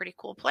going to be a pretty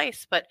cool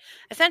place. But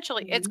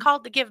essentially, it's Mhm.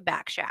 called the Give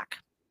Back Shack.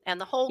 And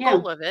the whole Yeah.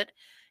 goal of it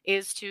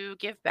is to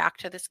give back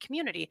to this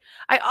community.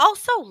 I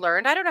also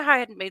learned, I don't know how I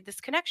hadn't made this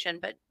connection,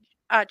 but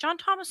John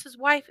Thomas's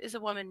wife is a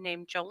woman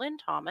named Jolynn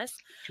Thomas,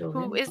 who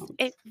Joanne is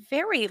a Thomas.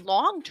 very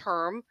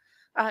long-term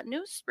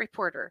news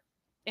reporter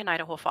in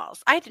Idaho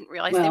Falls. I didn't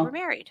realize they were Well,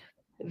 married.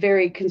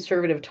 very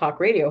conservative talk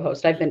radio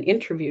host. I've been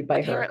interviewed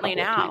by her a Apparently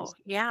couple of now. times.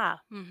 Yeah.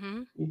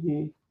 Mhm.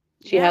 Hmm.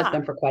 She has Yeah.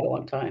 been for quite a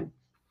long time.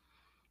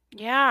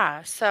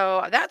 Yeah.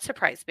 So that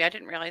surprised me. I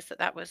didn't realize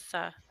that was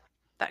that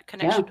Yeah,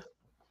 connection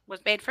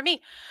was made for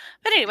me.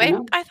 But I anyway,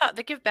 know. I thought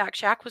the Give Back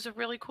Shack was a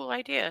really cool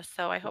idea.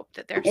 So I hope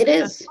that they're It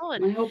is. successful.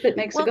 And I hope it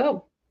makes a well,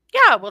 go.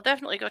 yeah, we'll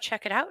definitely go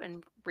check it out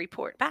and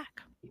report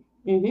back.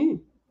 Hmm.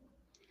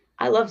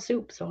 I love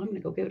soup, so I'm going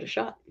to go give it a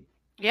shot.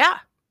 Yeah.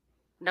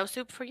 No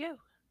soup for you.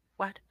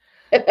 What?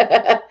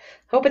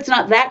 Hope it's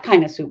not that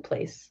kind of soup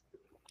place.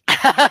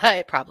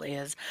 It probably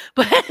is.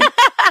 But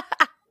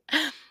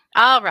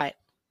all right.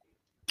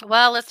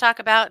 Well, let's talk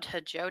about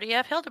Jodi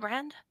F.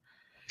 Hildebrandt.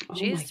 Oh my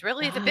She's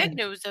really the big God.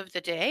 news of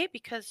the day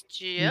because Hmm.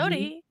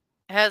 Jodi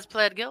has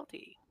pled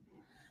guilty.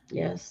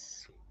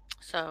 Yes.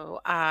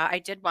 So I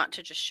did want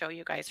to just show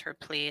you guys her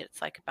plea.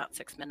 It's like about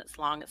 6 minutes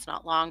long. It's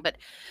not long, but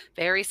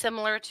very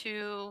similar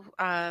to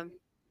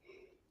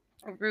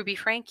Ruby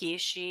Frankie.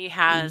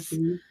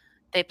 Hmm.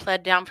 They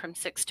pled down from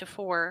 6 to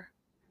 4,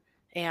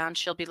 and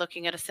she'll be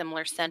looking at a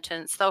similar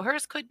sentence. Though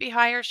hers could be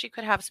higher. She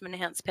could have some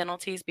enhanced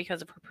penalties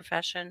because of her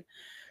profession.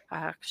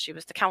 She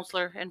was the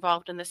counselor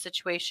involved in this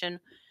situation.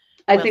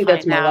 I We'll think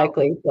that's find more out.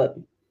 likely, but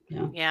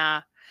yeah.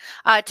 Yeah.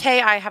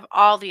 Tay, I have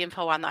all the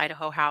info on the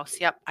Idaho House.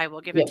 Yep, I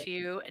will give it Yep. to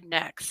you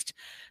next.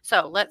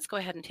 So let's go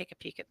ahead and take a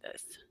peek at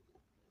this.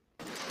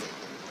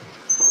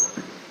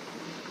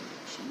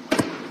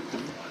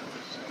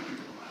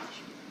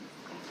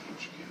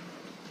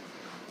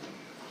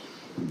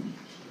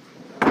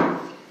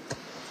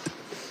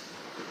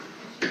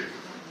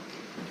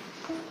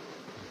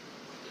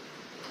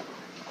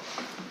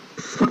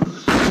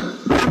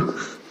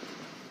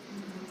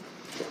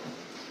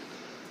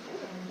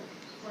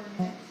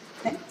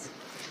 Thanks.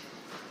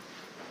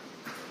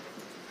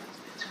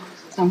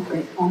 Sounds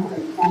great.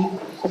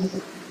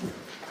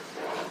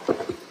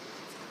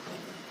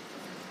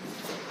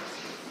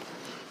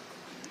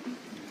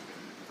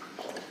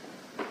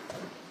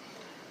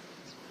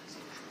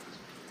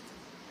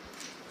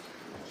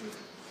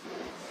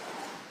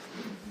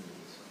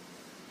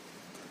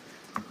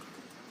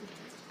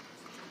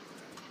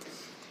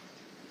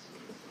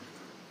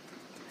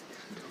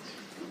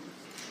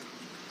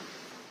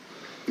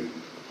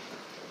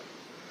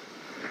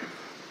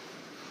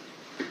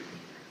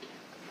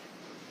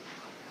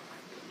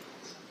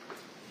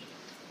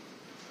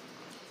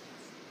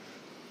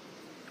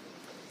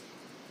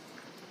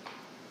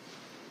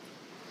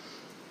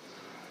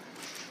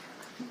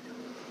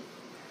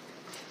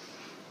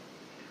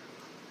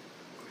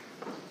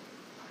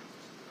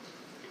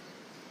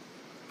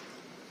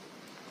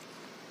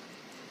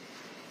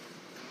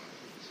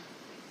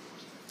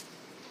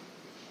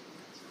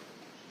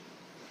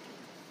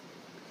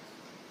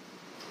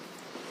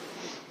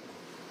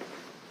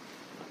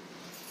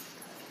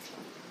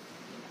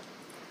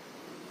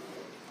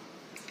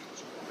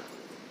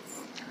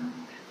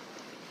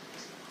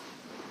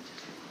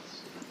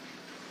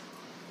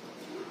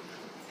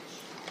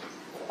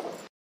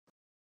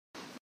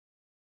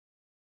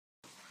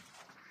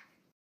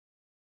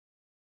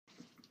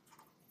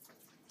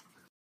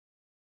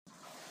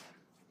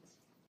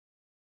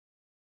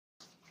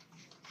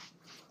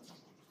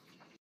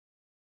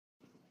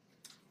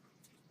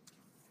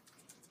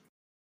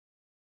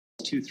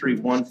 Two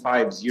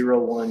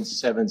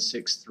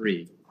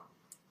 315-01763.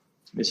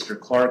 Mr.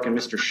 Clark and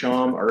Mr.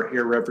 Sham are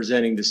here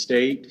representing the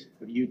state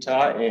of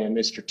Utah, and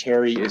Mr.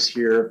 Terry is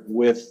here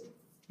with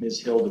Ms.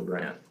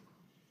 Hildebrandt.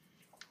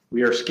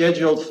 We are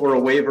scheduled for a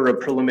waiver of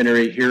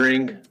preliminary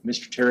hearing.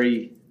 Mr.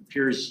 Terry,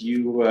 appears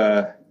you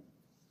have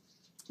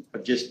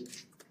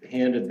just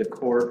handed the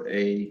court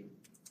a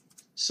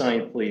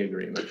signed plea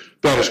agreement.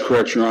 That is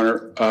correct, Your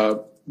Honor.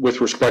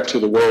 With respect to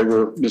the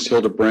waiver, Ms.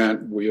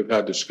 Hildebrandt, we have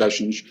had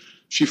discussions.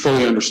 She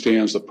fully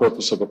understands the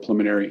purpose of a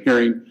preliminary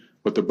hearing,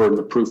 what the burden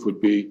of proof would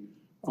be,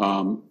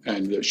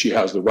 and that she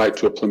has the right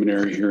to a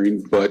preliminary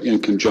hearing, but in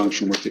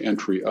conjunction with the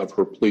entry of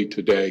her plea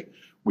today,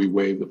 we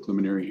waive the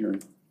preliminary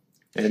hearing.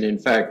 And in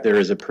fact, there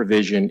is a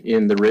provision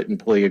in the written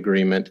plea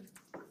agreement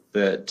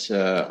that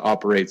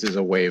operates as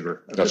a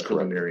waiver of the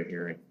preliminary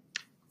hearing.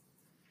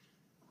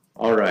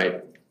 All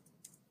right.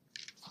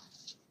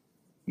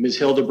 Ms.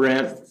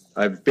 Hildebrandt,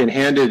 I've been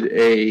handed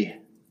a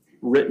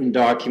written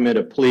document,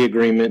 a plea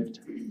agreement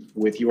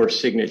with your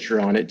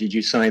signature on it. Did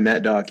you sign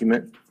that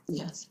document?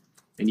 Yes.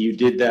 And you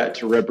did that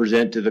to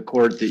represent to the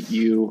court that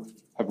you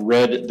have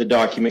read the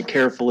document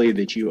carefully,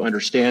 that you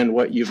understand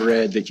what you've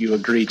read, that you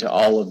agree to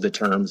all of the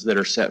terms that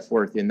are set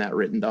forth in that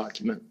written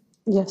document?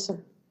 Yes, sir.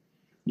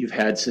 You've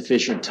had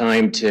sufficient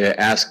time to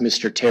ask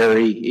Mr.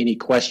 Terry any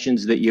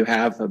questions that you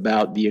have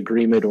about the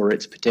agreement or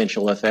its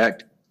potential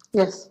effect?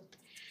 Yes.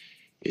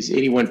 Is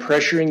anyone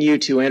pressuring you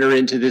to enter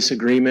into this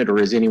agreement, or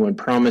is anyone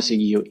promising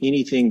you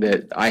anything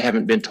that I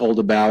haven't been told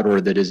about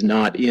or that is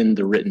not in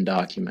the written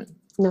document?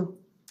 No.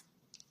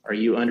 Are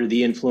you under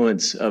the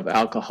influence of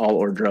alcohol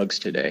or drugs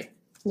today?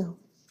 No.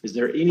 Is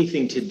there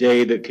anything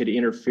today that could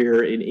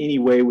interfere in any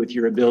way with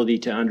your ability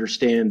to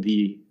understand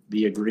the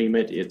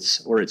agreement,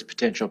 its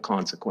potential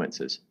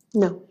consequences?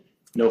 No.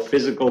 No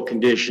physical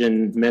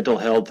condition, mental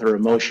health, or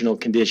emotional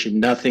condition,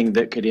 nothing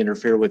that could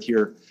interfere with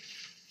your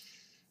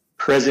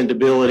present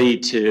ability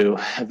to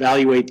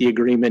evaluate the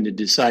agreement and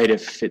decide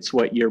if it's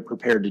what you're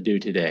prepared to do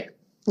today?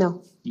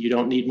 No. You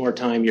don't need more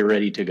time, you're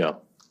ready to go.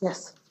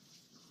 Yes.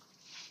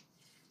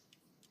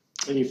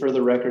 Any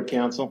further record,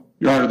 counsel?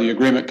 Your Honor, the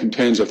agreement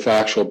contains a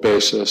factual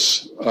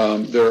basis.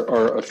 There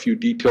are a few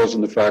details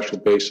in the factual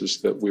basis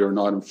that we are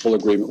not in full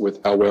agreement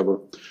with. However,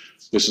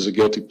 this is a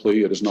guilty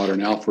plea. It is not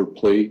an Alford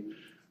plea.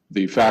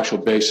 The factual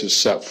basis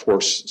sets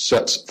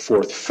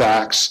forth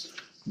facts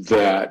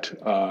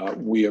that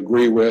we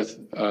agree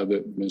with,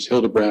 that Ms.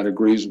 Hildebrandt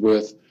agrees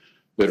with,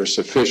 that are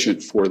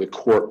sufficient for the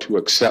court to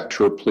accept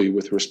her plea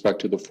with respect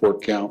to the 4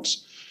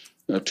 counts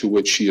to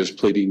which she is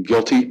pleading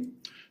guilty.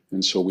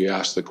 And so we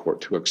ask the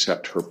court to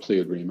accept her plea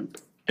agreement.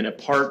 And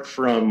apart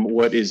from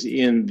what is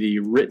in the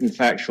written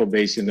factual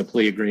base in the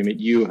plea agreement,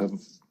 you have,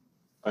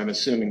 I'm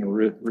assuming,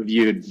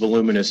 reviewed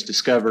voluminous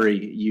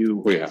discovery.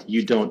 You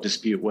don't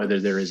dispute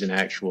whether there is an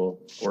actual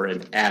or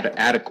an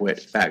adequate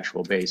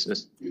factual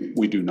basis.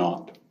 We do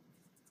not.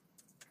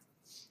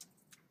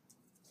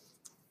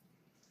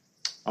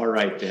 All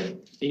right, then.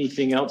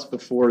 Anything else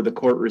before the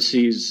court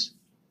receives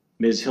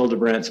Ms.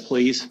 Hildebrandt's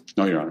pleas?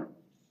 No, Your Honor.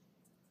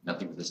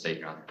 Nothing for the state,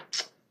 Your Honor.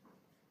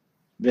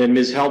 Then,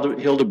 Ms.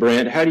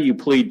 Hildebrandt, how do you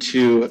plead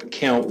to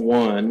count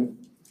 1,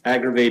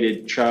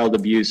 aggravated child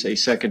abuse, a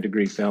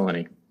second-degree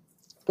felony?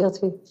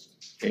 Guilty.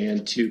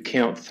 And to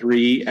count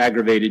 3,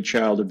 aggravated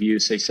child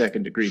abuse, a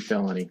second-degree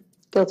felony?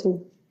 Guilty.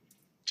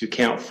 To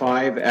count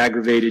 5,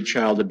 aggravated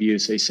child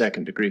abuse, a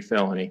second-degree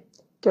felony?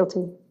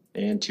 Guilty.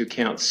 And to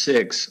count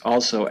 6,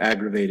 also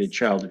aggravated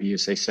child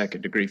abuse, a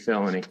second-degree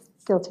felony?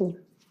 Guilty.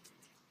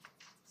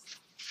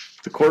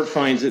 The court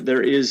finds that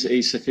there is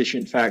a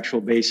sufficient factual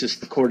basis.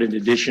 The court, in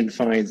addition,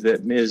 finds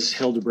that Ms.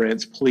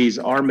 Hildebrandt's pleas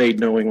are made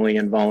knowingly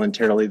and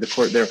voluntarily. The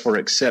court therefore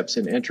accepts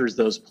and enters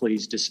those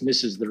pleas,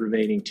 dismisses the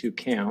remaining 2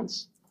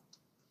 counts.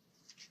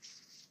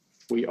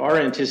 We are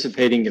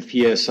anticipating a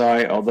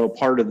PSI, although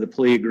part of the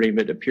plea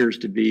agreement appears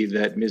to be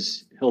that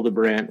Ms.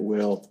 Hildebrandt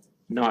will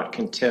not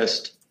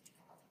contest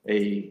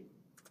a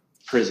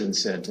prison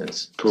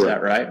sentence. Correct. Is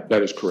that right?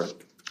 That is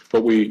correct.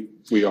 But we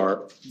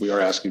are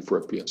asking for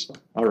a PSI.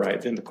 All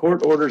right, then the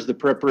court orders the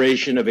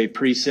preparation of a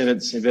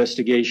pre-sentence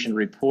investigation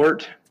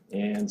report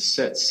and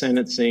sets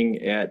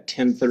sentencing at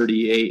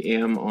 10:30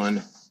 a.m.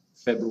 on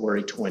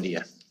February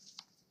 20th.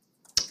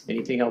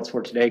 Anything else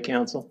for today,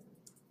 counsel?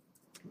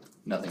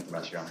 Nothing from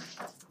us, Your Honor.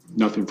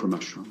 Nothing from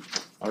us, Your Honor.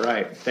 All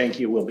right, thank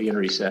you. We'll be in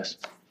recess.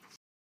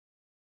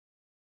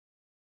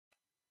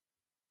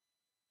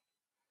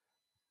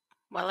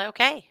 Well,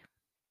 okay.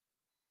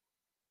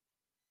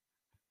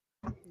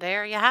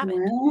 There you have it.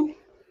 Well,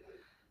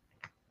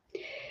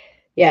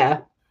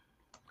 yeah.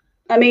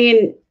 I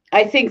mean,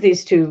 I think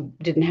these 2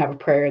 didn't have a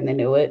prayer and they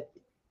knew it.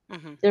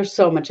 Mm-hmm. There's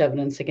so much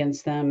evidence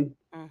against them.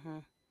 Mm-hmm.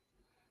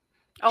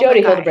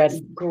 Jodi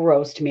Hildebrandt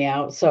grossed me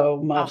out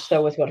so much,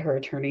 though, with what her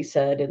attorney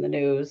said in the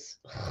news.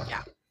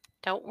 Yeah.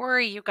 Don't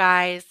worry, you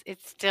guys.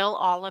 It's still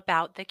all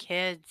about the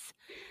kids.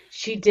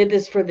 She did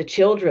this for the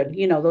children,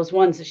 those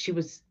ones that she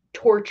was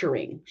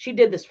torturing. She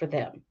did this for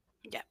them.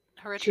 Yeah.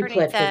 Her She attorney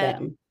pled for said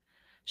them.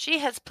 she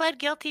has pled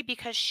guilty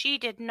because she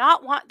did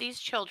not want these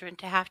children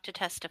to have to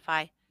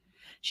testify.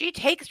 She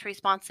takes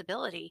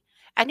responsibility,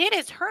 and it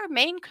is her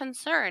main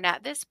concern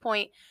at this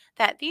point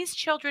that these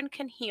children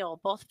can heal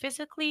both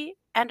physically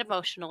and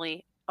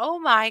emotionally. Oh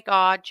my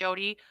God,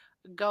 Jodi,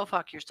 go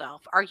fuck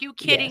yourself. Are you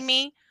kidding Yes,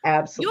 me?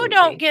 absolutely. You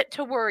don't get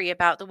to worry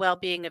about the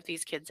well-being of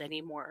these kids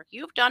anymore.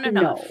 You've done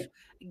enough. No.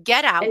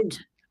 Get out. And-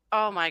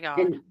 Oh my God.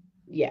 And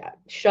yeah,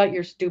 shut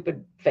your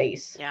stupid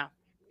face. Yeah.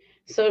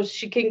 So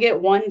she can get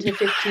 1 to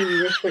 15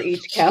 years for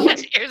each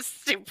count. Your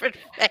stupid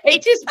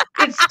face.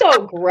 It's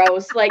so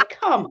gross. Like,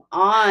 come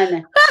on.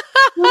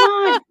 Come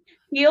on.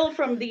 Heal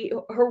from the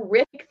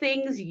horrific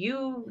things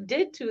you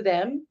did to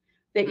them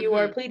that you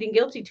are pleading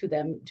guilty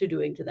to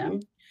doing to them.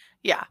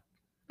 Yeah,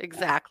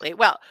 exactly.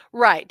 Well,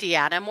 right,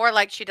 Deanna. More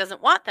like she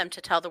doesn't want them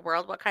to tell the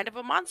world what kind of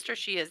a monster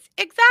she is.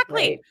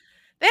 Exactly. Right.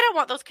 They don't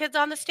want those kids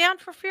on the stand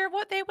for fear of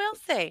what they will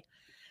say.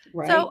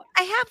 Right. So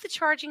I have the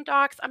charging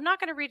docs. I'm not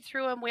going to read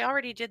through them. We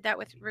already did that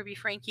with Ruby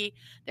Frankie.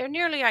 They're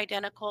nearly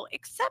identical,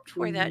 except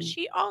for that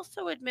she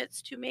also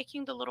admits to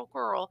making the little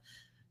girl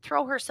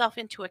throw herself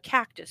into a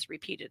cactus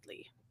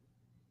repeatedly.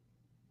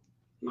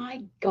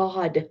 My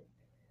God.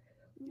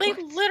 They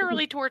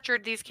literally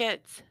tortured these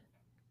kids.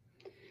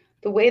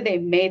 The way they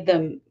made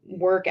them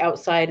work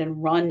outside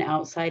and run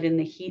outside in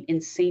the heat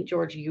in St.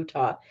 George,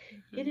 Utah.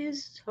 It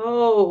is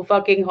so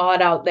fucking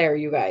hot out there,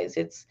 you guys.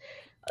 It's,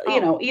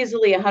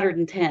 easily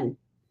 110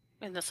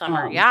 in the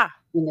summer. Yeah.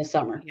 In the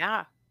summer.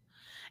 Yeah.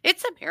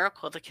 It's a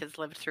miracle the kids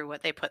lived through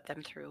what they put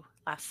them through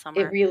last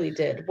summer. It really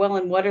did. Well,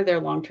 and what are their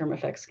long-term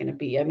effects going to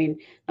be? I mean,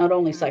 not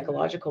only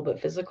psychological,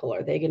 but physical.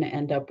 Are they going to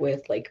end up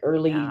with like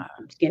early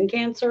skin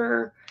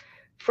cancer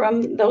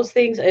from those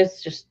things?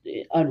 It's just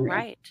unreal.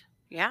 Right.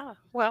 Yeah.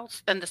 Well,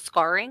 and the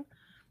scarring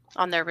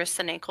on their wrists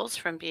and ankles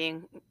from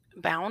being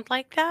bound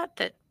like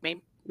that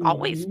may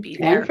always be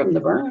there. And from the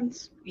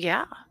burns.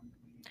 Yeah.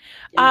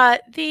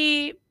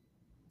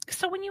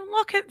 So when you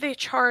look at the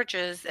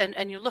charges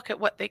and you look at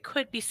what they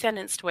could be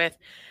sentenced with,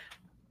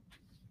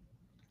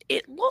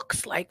 it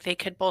looks like they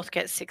could both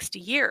get 60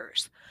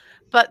 years.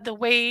 But the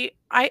way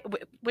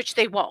which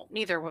they won't,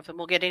 neither of them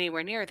will get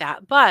anywhere near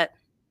that. But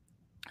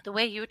the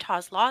way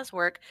Utah's laws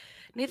work,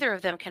 neither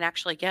of them can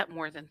actually get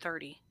more than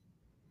 30.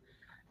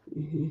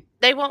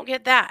 They won't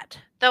get that.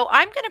 Though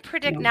I'm going to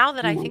predict now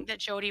that I think that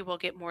Jodi will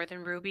get more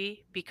than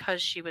Ruby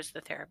because she was the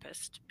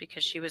therapist,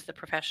 because she was the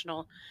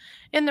professional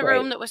in the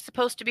room that was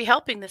supposed to be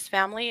helping this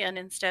family and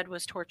instead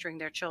was torturing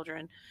their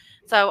children.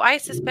 So I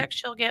suspect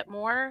she'll get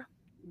more,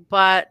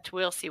 but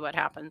we'll see what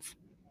happens.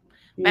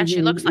 Man,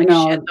 she looks like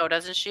shit though,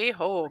 doesn't she?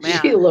 Oh, man.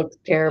 She looks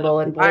terrible,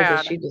 and boy,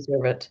 does she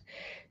deserve it.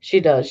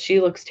 She does. She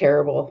looks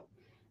terrible.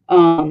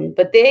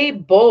 But they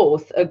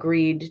both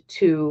agreed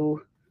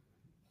to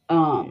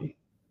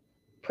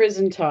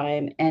prison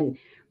time, and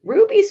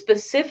Ruby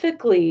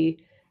specifically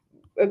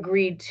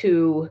agreed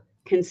to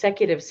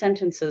consecutive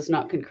sentences,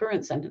 not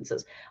concurrent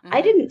sentences.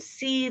 I didn't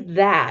see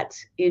that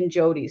in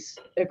Jodi's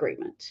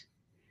agreement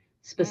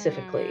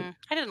specifically.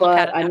 I didn't look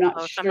at it. I'm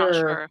not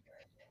sure.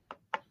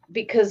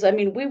 Because, I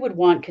mean, we would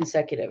want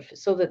consecutive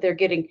so that they're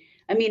getting,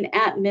 I mean,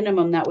 at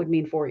minimum, that would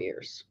mean 4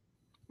 years.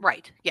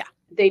 Right. Yeah.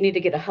 They need to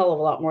get a hell of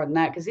a lot more than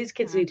that because these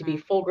kids need to be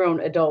full-grown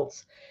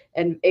adults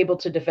and able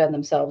to defend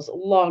themselves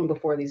long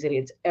before these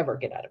idiots ever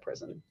get out of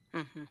prison.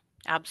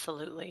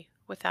 Absolutely.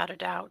 Without a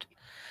doubt.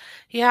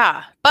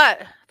 Yeah.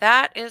 But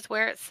that is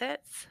where it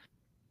sits.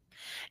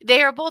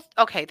 They are both,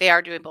 they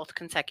are doing both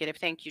consecutive.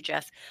 Thank you,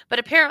 Jess. But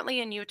apparently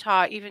in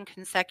Utah, even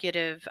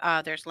consecutive,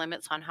 there's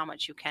limits on how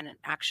much you can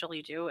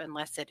actually do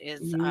unless it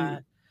is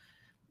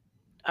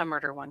a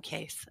murder one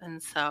case.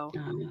 And so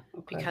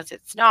because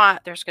it's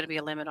not, there's going to be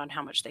a limit on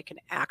how much they can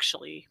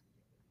actually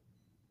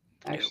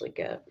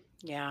get.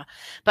 Yeah.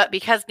 But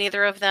because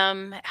neither of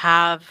them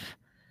have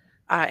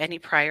any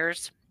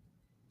priors,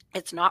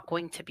 it's not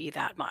going to be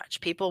that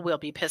much. People will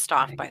be pissed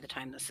off by the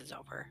time this is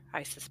over,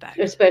 I suspect.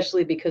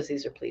 Especially because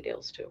these are plea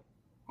deals too.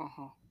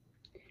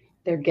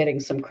 They're getting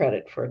some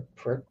credit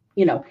for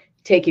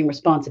taking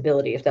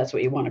responsibility, if that's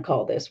what you want to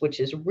call this,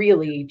 which is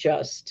really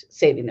just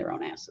saving their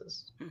own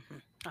asses.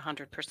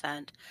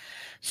 100%.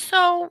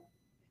 So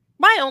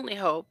my only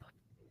hope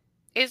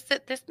is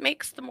that this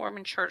makes the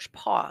Mormon Church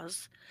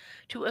pause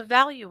to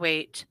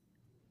evaluate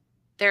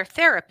their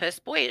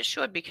therapist. Boy, it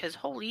should, because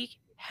holy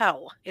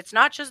hell, it's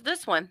not just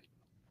this one.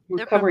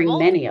 We're covering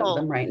many of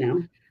them right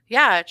now.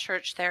 Yeah,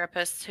 church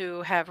therapists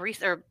who have or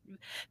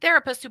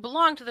therapists who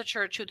belong to the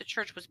church, who the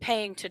church was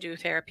paying to do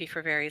therapy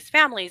for various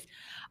families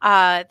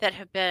that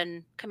have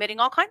been committing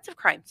all kinds of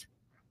crimes.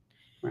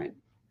 Right.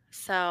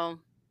 So,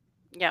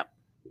 yeah.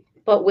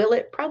 But will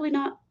it? Probably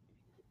not.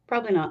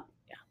 Probably not.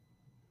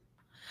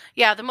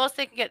 Yeah, the most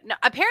they can get,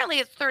 apparently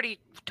it's 30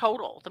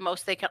 total. The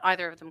most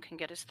either of them can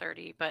get is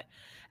 30. But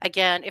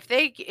again, if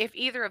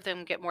either of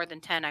them get more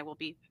than 10, I will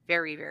be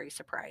very, very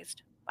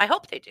surprised. I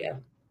hope they do.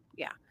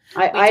 Yeah.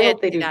 I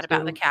hope they do that too.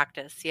 About the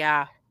cactus.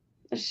 Yeah.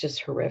 It's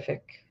just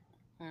horrific.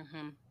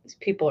 These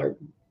people are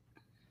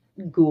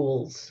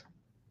ghouls.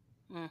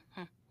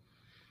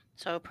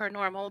 So per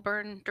normal,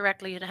 burn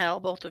directly in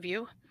hell, both of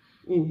you.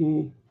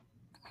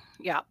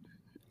 Yeah.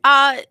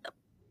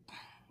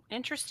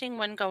 Interesting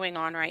one going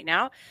on right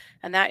now,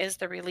 and that is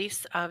the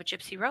release of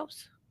Gypsy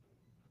Rose.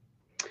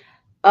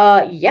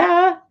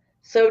 Yeah.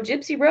 So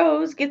Gypsy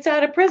Rose gets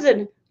out of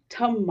prison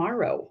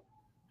tomorrow.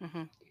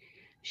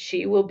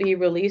 She will be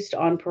released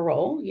on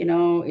parole. You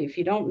know, if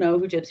you don't know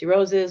who Gypsy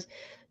Rose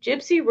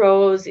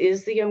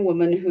is the young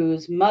woman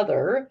whose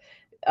mother,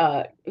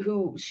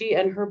 who she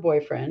and her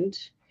boyfriend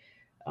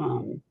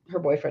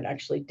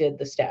actually did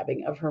the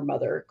stabbing of her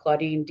mother,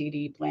 Claudine Dee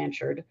Dee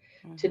Blanchard,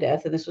 to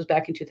death. And this was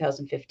back in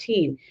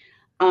 2015.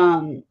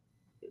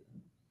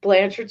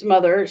 Blanchard's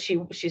mother,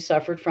 she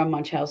suffered from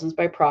Munchausen's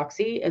by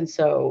proxy. And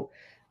so,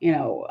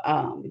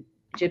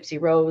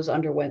 Gypsy Rose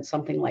underwent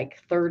something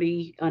like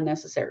 30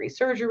 unnecessary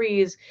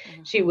surgeries.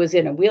 She was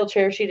in a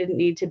wheelchair she didn't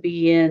need to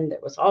be in. There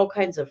was all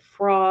kinds of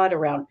fraud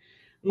around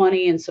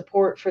money and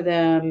support for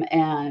them.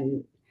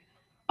 And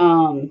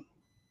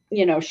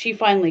she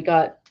finally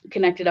got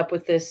connected up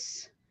with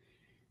this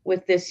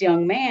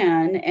young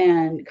man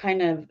and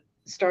kind of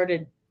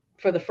started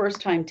for the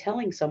first time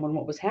telling someone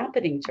what was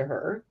happening to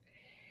her.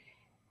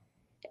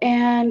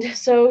 And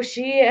so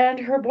she and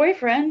her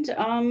boyfriend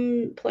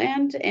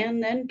planned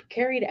and then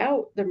carried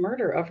out the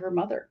murder of her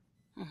mother.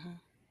 Mhm.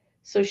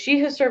 So she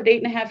has served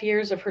 8.5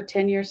 years of her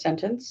 10-year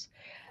sentence.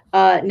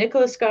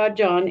 Nicholas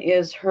Godjohn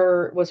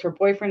was her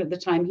boyfriend at the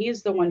time. He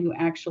is the one who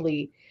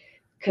actually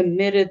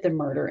committed the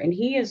murder, and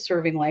he is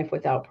serving life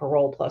without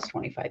parole plus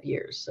 25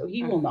 years. So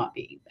he will not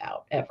be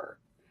out ever.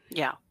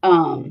 Yeah.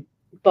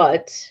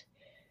 But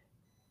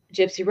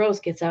Gypsy Rose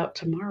gets out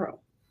tomorrow.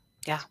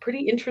 Yeah. It's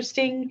pretty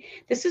interesting.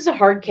 This is a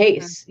hard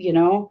case,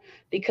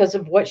 because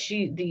of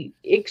the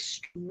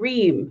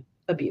extreme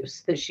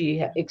abuse that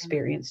she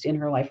experienced in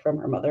her life from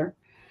her mother.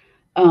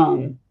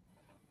 And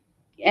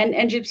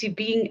Gypsy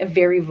being a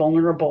very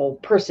vulnerable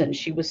person,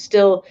 she was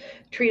still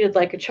treated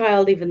like a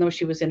child, even though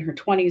she was in her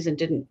 20s and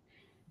didn't,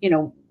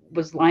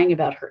 was lying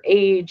about her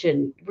age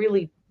and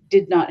really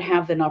did not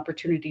have an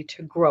opportunity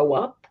to grow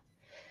up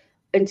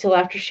until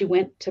after she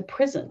went to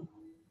prison.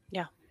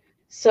 Yeah.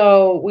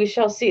 So we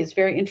shall see. It's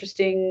very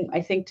interesting,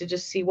 I think, to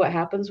just see what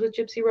happens with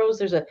Gypsy Rose.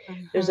 There's a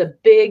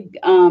big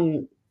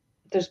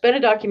there's been a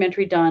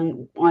documentary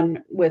done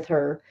with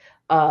her,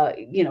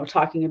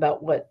 talking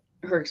about what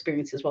her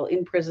experience is while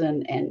in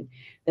prison, and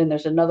then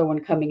there's another one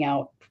coming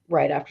out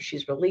right after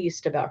she's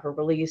released about her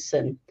release,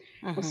 and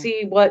we'll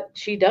see what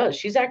she does.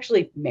 She's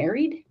actually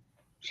married.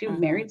 She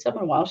married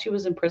someone while she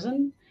was in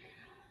prison.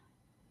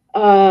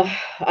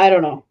 I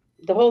don't know.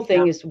 The whole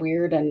thing is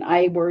weird, and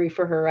I worry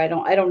for her. I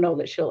don't know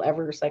that she'll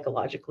ever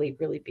psychologically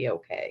really be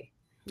okay.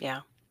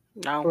 Yeah.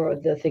 No. For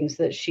the things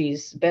that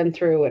she's been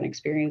through and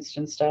experienced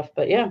and stuff.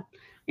 But yeah,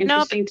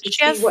 interesting to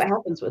see what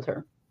happens with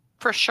her.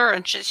 For sure.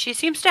 And she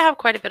seems to have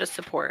quite a bit of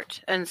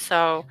support. And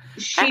so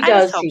I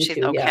just hope she's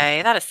okay.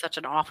 Yeah. That is such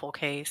an awful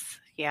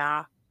case.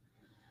 Yeah.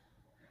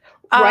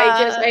 Right,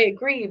 Jess, I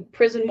agree.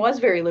 Prison was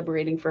very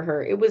liberating for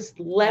her. It was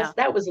less,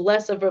 that was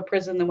less of a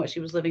prison than what she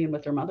was living in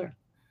with her mother.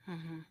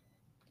 Mm-hmm.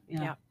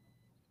 Yeah.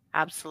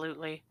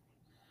 Absolutely.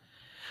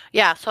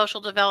 Yeah,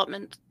 social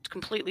development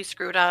completely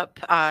screwed up.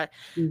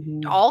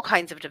 All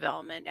kinds of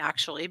development,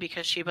 actually,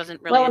 because she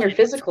wasn't really and her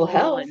physical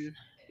health.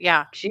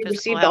 She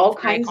received all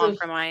kinds of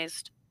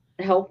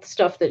health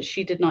stuff that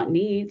she did not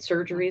need,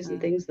 surgeries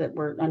and things that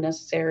were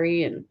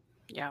unnecessary, and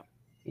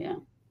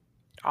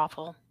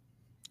awful.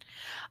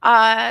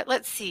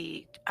 Let's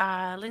see.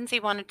 Lindsay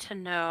wanted to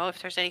know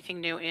if there's anything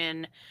new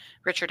in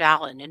Richard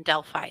Allen in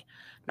Delphi.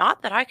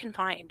 Not that I can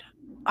find.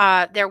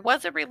 There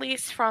was a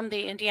release from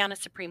the Indiana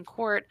Supreme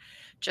Court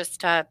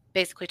just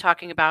basically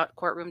talking about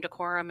courtroom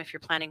decorum if you're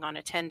planning on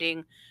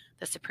attending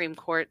the Supreme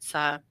Court's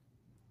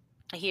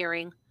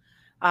hearing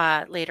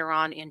later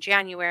on in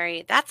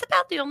January. That's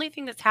about the only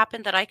thing that's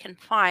happened that I can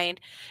find,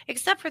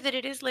 except for that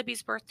it is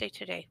Libby's birthday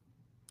today.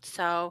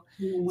 So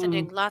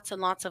sending lots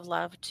and lots of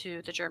love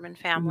to the German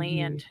family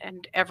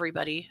and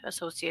everybody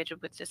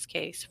associated with this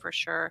case for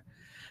sure.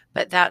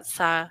 But that's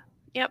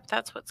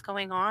that's what's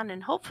going on,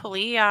 and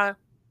hopefully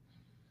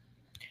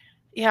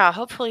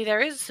hopefully there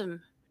is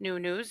some new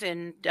news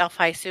in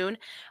Delphi soon.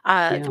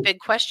 The big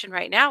question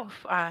right now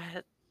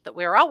that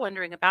we're all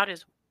wondering about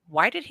is,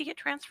 why did he get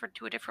transferred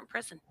to a different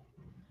prison?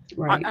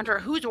 Right. Under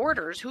whose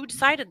orders? Who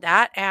decided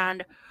that?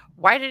 And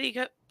why did he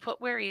get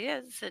put where he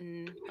is?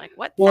 And like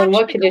what's in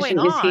what condition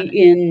is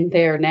he in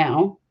there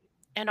now?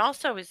 And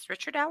also, is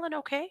Richard Allen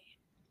okay?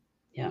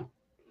 Yeah,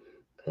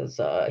 because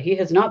he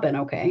has not been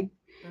okay.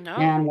 No.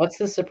 And what's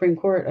the Supreme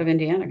Court of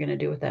Indiana going to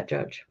do with that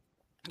judge?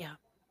 Yeah.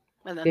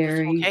 And then very,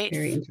 this whole case.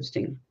 Very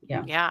interesting.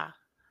 Yeah. Yeah.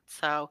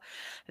 So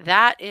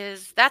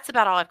that's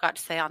about all I've got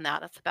to say on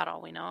that. That's about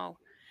all we know.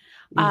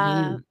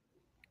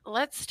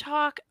 Let's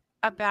talk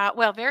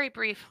about, very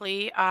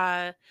briefly,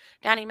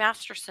 Danny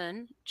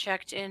Masterson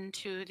checked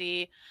into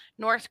the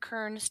North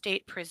Kern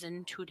State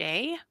Prison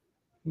today.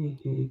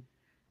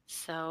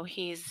 So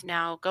he's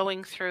now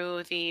going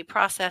through the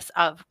process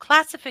of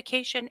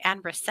classification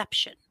and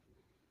reception,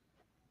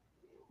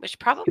 which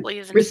probably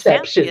isn't as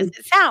fancy as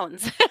it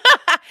sounds.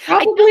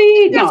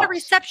 Probably not. There's a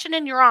reception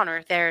in your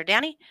honor there,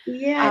 Danny.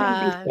 Yeah,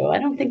 I don't think so. I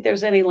don't think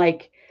there's any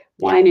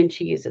wine and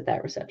cheese at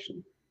that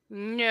reception.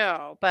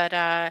 No,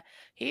 but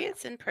he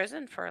is in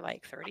prison for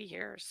 30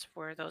 years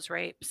for those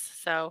rapes.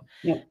 So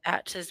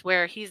that is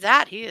where he's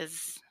at. He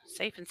is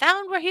safe and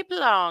sound where he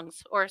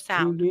belongs, or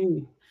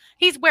sound.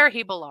 He's where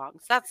he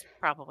belongs. That's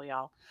probably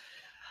all.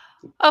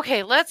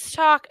 Okay, let's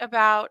talk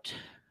about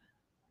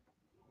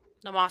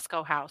the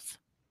Moscow house.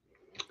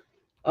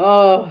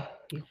 Oh,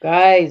 you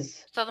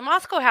guys. So the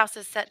Moscow house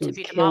is set to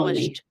be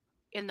demolished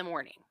in the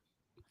morning,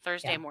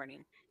 Thursday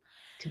morning.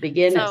 To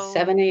begin at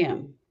 7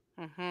 a.m.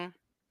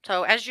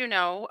 So as you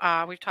know,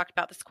 we've talked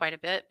about this quite a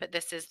bit, but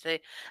this is the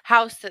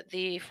house that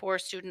the 4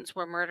 students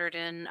were murdered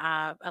in,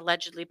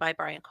 allegedly by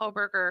Brian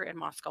Kohberger in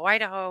Moscow,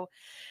 Idaho.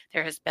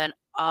 There has been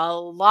a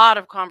lot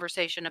of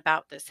conversation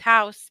about this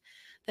house.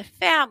 The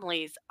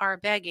families are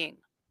begging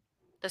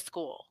the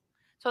school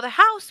So the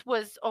house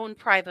was owned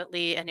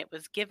privately, and it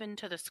was given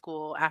to the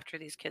school after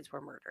these kids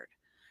were murdered.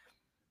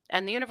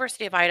 And the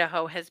University of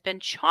Idaho has been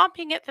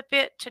chomping at the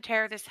bit to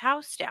tear this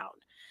house down.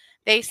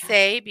 They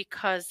say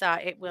because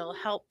it will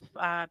help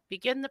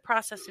begin the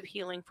process of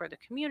healing for the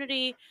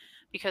community,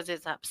 because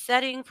it's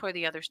upsetting for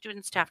the other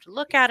students to have to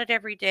look at it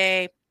every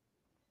day,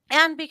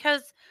 and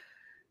because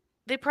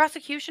the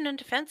prosecution and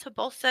defense have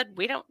both said,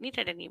 we don't need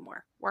it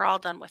anymore. We're all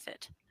done with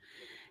it.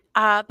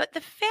 But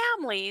the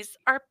families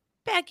are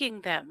begging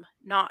them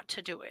not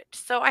to do it.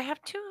 So I have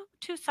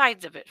two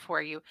sides of it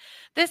for you.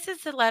 This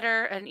is a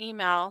letter, an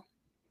email,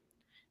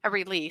 a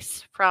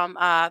release from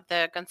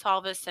the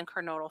Gonsalves and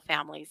Carnodal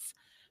families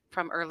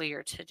from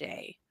earlier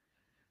today.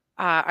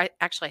 I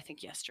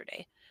think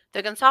yesterday.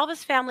 The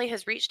Gonsalves family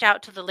has reached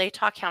out to the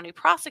Latah County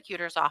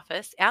Prosecutor's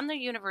Office and the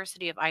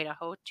University of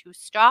Idaho to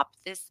stop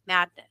this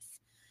madness.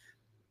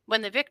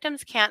 When the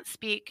victims can't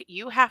speak,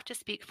 you have to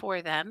speak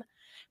for them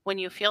when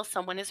you feel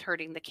someone is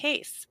hurting the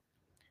case.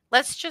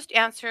 Let's just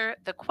answer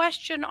the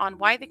question on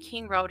why the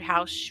King Road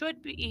house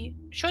should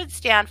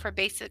stand for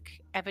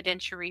basic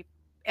evidentiary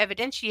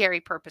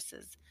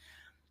purposes.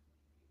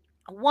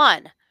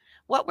 1.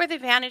 What were the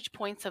vantage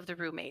points of the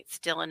roommates,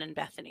 Dylan and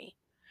Bethany?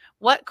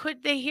 What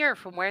could they hear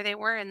from where they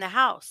were in the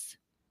house?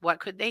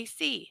 What could they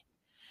see?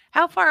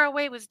 How far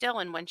away was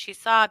Dylan when she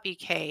saw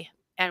BK,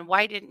 and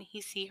why didn't he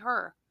see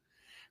her?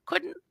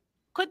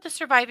 Could the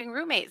surviving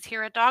roommates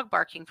hear a dog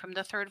barking from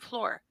the 3rd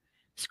floor?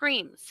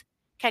 Screams.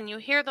 Can you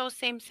hear those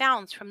same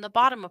sounds from the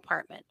bottom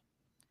apartment?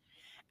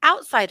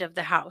 Outside of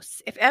the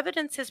house, if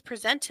evidence is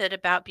presented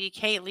about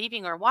BK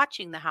leaving or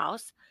watching the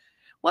house,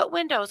 what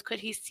windows could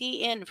he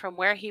see in from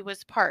where he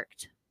was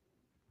parked?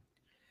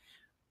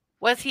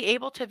 Was he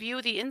able to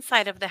view the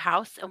inside of the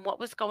house and what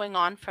was going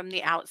on from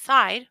the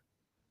outside?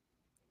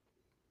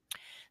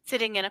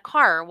 Sitting in a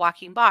car or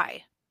walking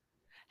by.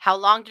 How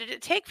long did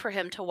it take for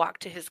him to walk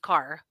to his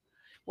car?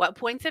 What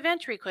points of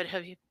entry could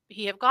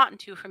he have gotten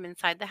to from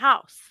inside the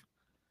house?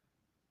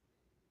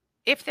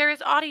 If there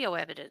is audio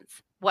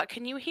evidence, what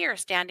can you hear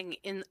standing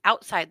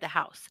outside the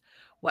house?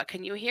 What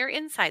can you hear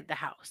inside the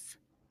house?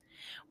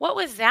 What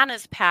was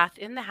Xana's path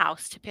in the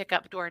house to pick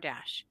up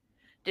DoorDash?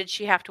 Did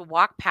she have to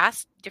walk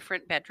past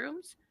different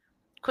bedrooms?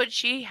 Could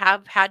she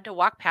have had to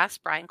walk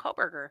past Brian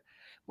Kohberger?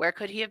 Where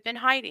could he have been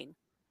hiding?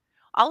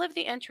 All of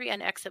the entry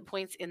and exit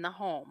points in the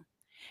home.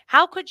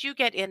 How could you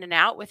get in and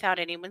out without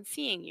anyone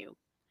seeing you?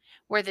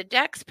 Were the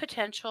decks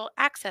potential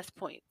access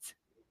points?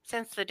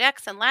 Since the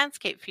decks and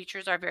landscape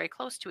features are very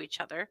close to each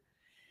other,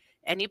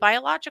 any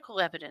biological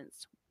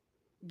evidence?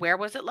 Where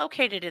was it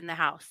located in the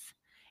house?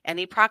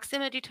 Any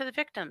proximity to the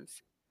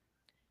victims?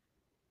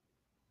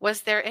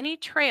 Was there any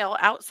trail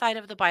outside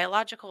of the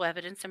biological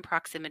evidence in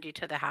proximity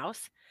to the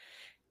house?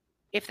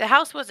 If the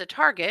house was a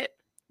target,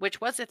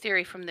 which was a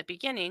theory from the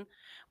beginning,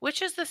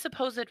 which is the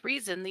supposed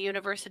reason the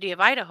University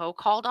of Idaho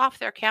called off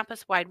their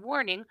campus-wide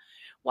warning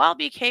while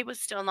BK was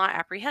still not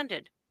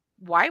apprehended?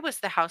 Why was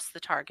the house the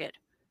target?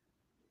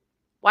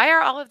 Why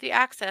are all of the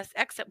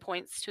exit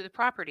points to the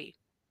property?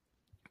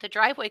 The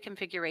driveway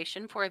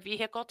configuration for a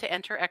vehicle to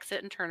enter,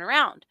 exit, and turn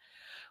around.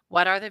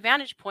 What are the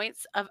vantage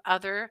points of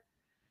other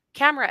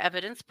camera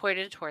evidence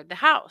pointed toward the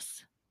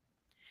house?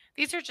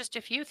 These are just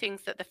a few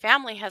things that the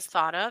family has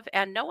thought of,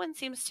 and no one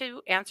seems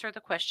to answer the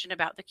question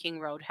about the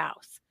King Road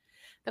house.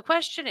 The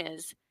question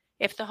is,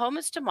 if the home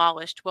is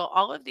demolished, will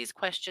all of these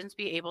questions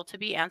be able to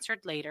be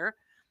answered later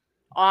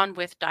on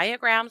with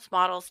diagrams,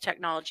 models,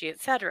 technology,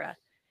 etc.,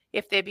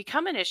 if they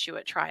become an issue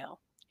at trial?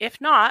 If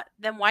not,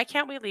 then why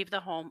can't we leave the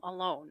home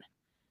alone?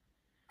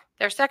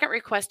 Their second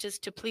request is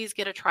to please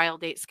get a trial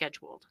date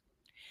scheduled.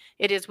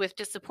 It is with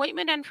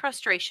disappointment and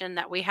frustration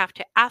that we have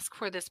to ask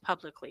for this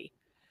publicly.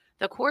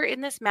 The court in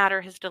this matter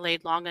has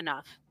delayed long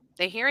enough.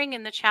 The hearing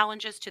in the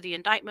challenges to the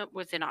indictment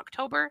was in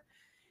October,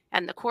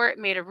 and the court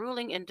made a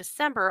ruling in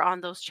December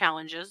on those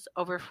challenges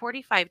over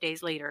 45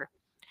 days later.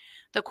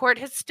 The court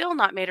has still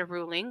not made a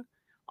ruling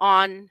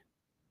on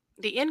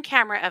the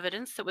in-camera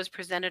evidence that was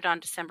presented on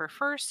December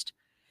 1st.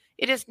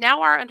 It is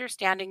now our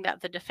understanding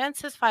that the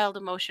defense has filed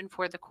a motion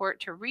for the court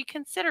to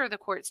reconsider the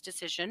court's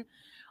decision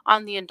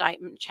on the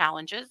indictment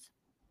challenges,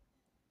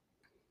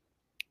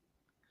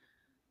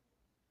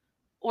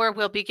 or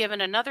will be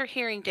given another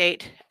hearing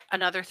date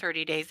another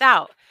 30 days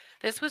out.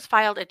 This was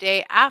filed a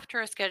day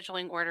after a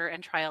scheduling order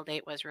and trial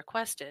date was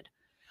requested.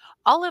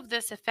 All of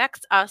this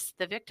affects us,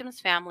 the victims'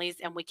 families,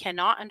 and we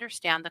cannot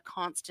understand the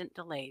constant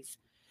delays.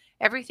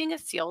 Everything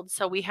is sealed,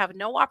 so we have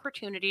no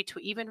opportunity to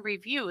even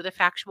review the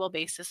factual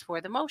basis for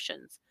the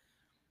motions.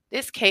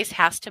 This case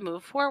has to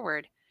move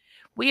forward.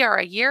 We are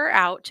a year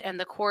out, and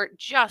the court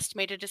just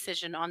made a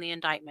decision on the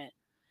indictment.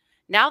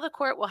 Now the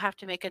court will have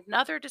to make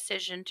another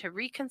decision to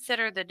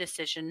reconsider the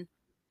decision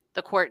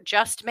the court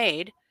just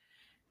made,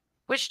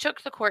 which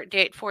took the court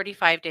date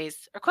 45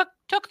 days, or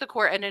took the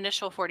court an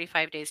initial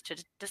 45 days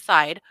to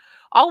decide,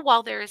 all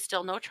while there is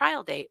still no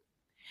trial date.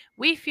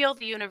 We feel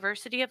the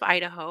University of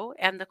Idaho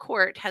and the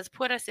court has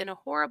put us in a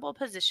horrible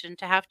position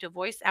to have to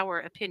voice our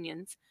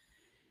opinions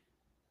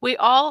We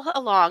all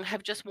along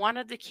have just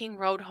wanted the King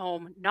Road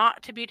home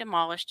not to be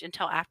demolished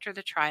until after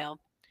the trial,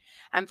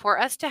 and for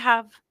us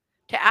to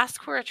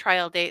ask for a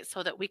trial date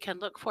so that we can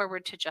look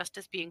forward to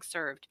justice being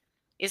served.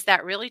 Is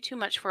that really too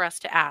much for us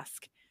to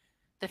ask?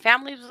 The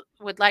families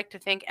would like to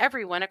thank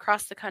everyone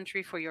across the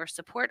country for your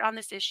support on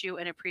this issue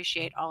and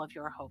appreciate all of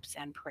your hopes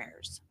and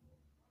prayers.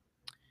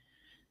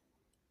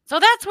 So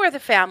that's where the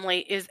family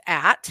is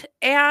at,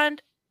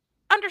 and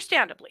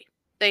understandably,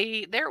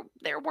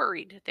 they're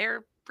worried.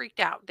 They're freaked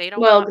out. They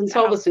don't Well, want the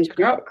house Gonsalves and to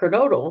go.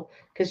 Cronodal,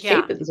 because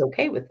Yeah. Chapin's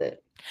okay with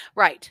it.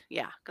 Right.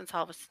 Yeah.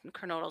 Gonsalves and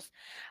Cronodals.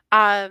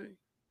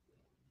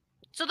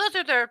 So those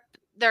are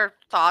their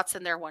thoughts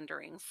and their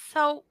wonderings.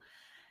 So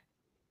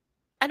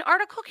an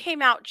article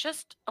came out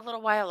just a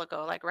little while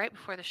ago, like right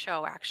before the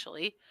show,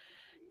 actually.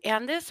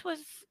 And this was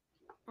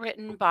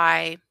written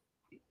by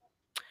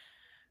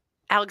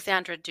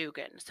Alexandra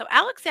Dugan. So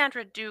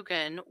Alexandra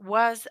Dugan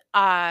was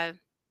a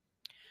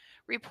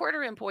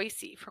reporter in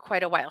Boise for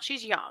quite a while.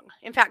 She's young.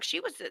 In fact, she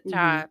was at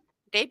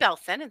Daybell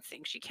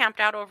sentencing. She camped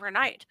out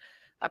overnight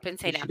up in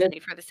St. Anthony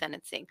for the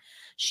sentencing.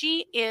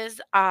 She is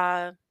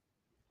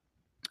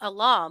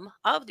alum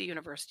of the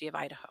University of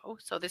Idaho,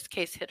 so this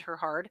case hit her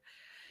hard.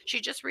 She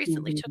just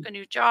recently took a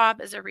new job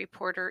as a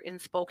reporter in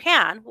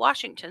Spokane,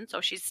 Washington, so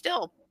she's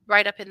still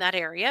right up in that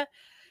area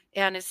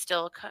and is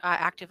still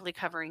actively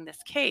covering this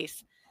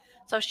case.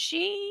 So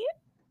she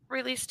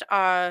released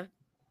an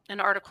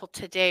article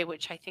today,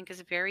 which I think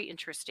is very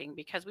interesting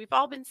because we've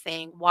all been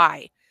saying,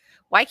 why?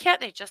 Why can't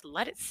they just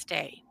let it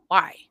stay?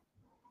 Why?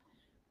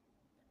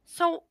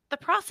 So the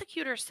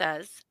prosecutor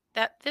says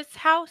that this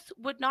house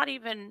would not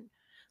even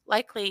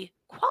likely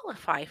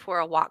qualify for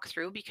a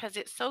walkthrough because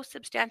it's so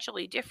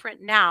substantially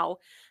different now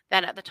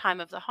than at the time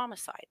of the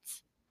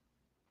homicides,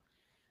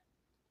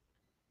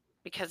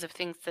 because of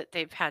things that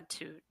they've had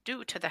to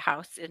do to the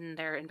house in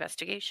their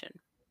investigation.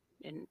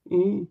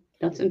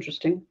 That's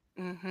interesting.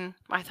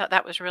 I thought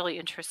that was really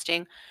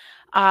interesting.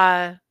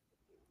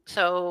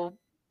 So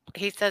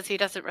he says he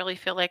doesn't really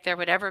feel like there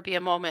would ever be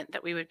a moment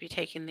that we would be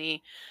taking the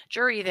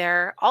jury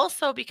there.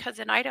 Also, because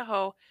in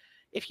Idaho,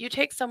 if you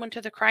take someone to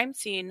the crime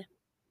scene,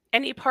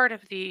 any part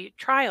of the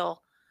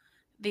trial,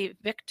 the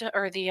victim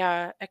or the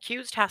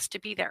accused has to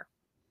be there.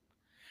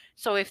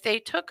 So if they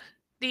took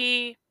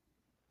the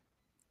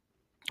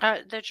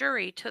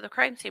jury to the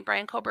crime scene,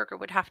 Brian Kohberger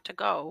would have to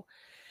go,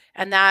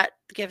 and that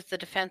gives the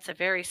defense a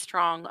very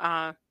strong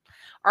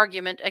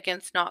argument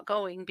against not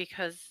going,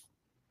 because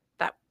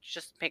that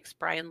just makes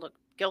Brian look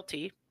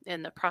guilty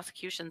in the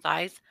prosecution's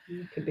eyes.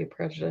 It could be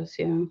prejudice,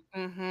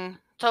 yeah.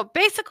 So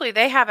basically,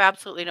 they have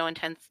absolutely no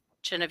intention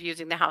of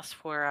using the house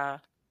for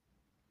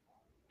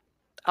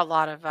a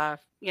lot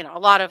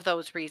of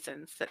those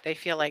reasons that they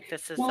feel like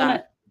this is.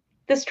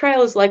 This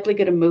trial is likely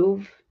going to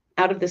move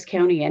out of this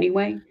county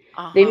anyway.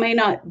 They may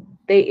not.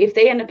 If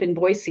they end up in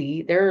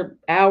Boise, they're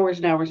hours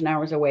and hours and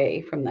hours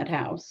away from that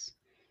house.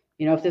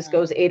 If this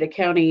goes Ada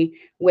County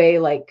way,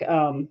 like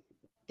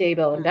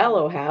Daybell and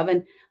Vallow have,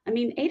 and I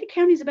mean, Ada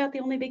County is about the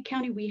only big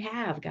county we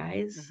have,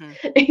 guys.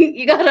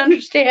 You got to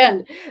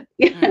understand.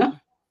 Yeah.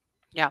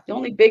 The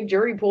only big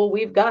jury pool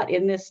we've got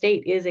in this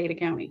state is Ada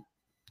County.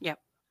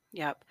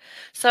 Yep.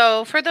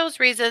 So for those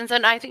reasons,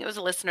 and I think it was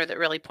a listener that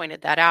really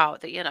pointed that out,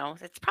 that,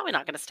 it's probably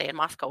not going to stay in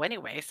Moscow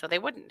anyway, so they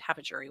wouldn't have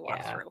a jury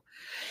walkthrough.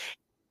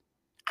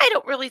 I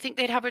don't really think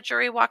they'd have a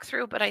jury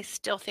walkthrough, but I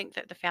still think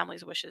that the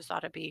family's wishes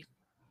ought to be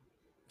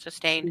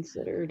sustained.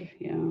 Considered,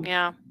 yeah.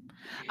 Yeah.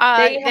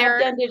 They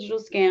have done digital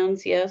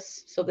scans,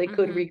 yes, so they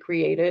could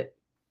recreate it.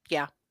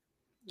 Yeah.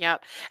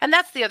 And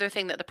that's the other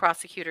thing that the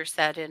prosecutor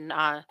said in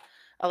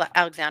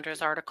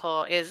Alexandra's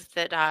article, is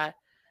that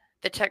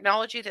the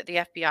technology that the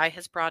FBI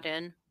has brought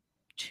in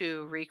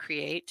to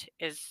recreate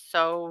is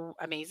so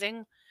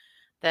amazing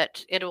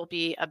that it will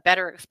be a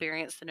better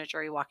experience than a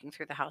jury walking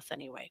through the house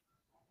anyway.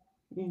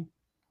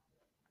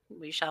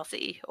 We shall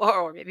see,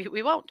 or maybe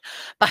we won't,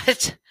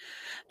 but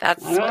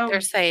that's what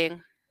they're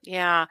saying.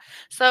 Yeah.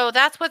 So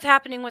that's what's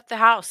happening with the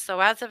house.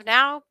 So as of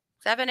now,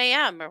 7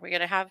 a.m., are we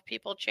going to have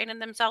people chaining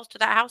themselves to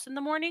that house in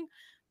the morning?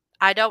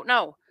 I don't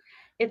know.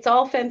 It's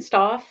all fenced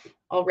off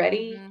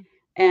already.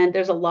 And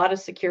there's a lot of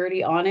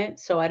security on it,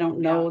 so I don't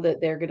know that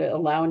they're going to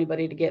allow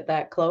anybody to get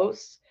that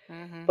close.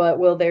 But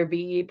will there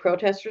be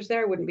protesters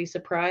there? Wouldn't be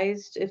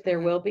surprised if there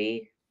will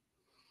be.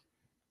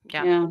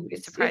 Yeah, wouldn't be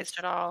surprised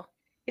at all.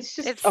 It's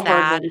just a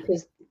hard one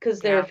because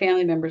there are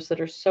family members that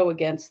are so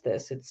against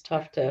this. It's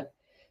tough to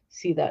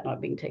see that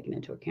not being taken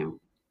into account.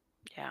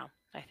 Yeah,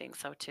 I think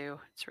so too.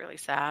 It's really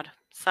sad.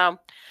 So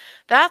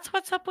that's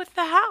what's up with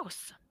the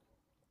house.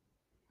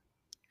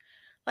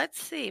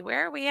 Let's see,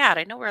 where are we at?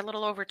 I know we're a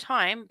little over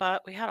time,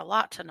 but we had a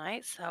lot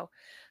tonight, so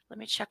let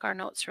me check our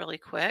notes really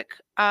quick.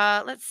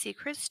 Let's see,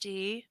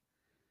 Kristi.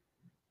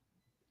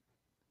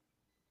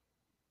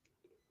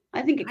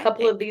 I think a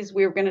couple of these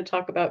we were going to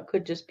talk about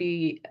could just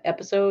be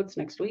episodes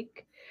next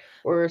week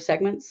or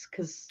segments,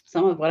 because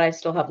some of what I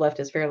still have left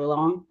is fairly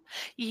long.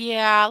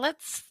 Yeah,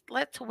 let's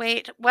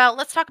wait. Well,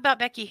 let's talk about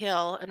Becky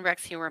Hill and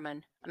Rex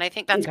Heuermann, and I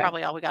think that's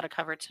probably all we got to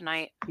cover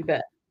tonight. You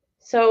bet.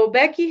 So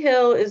Becky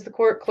Hill is the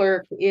court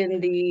clerk in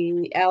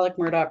the Alec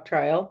Murdaugh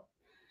trial.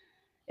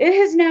 It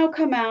has now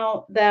come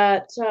out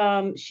that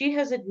she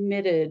has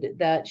admitted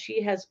that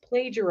she has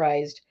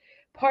plagiarized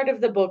part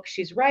of the book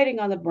she's writing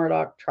on the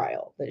Murdaugh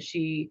trial, that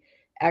she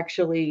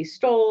actually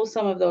stole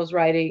some of those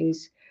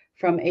writings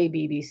from a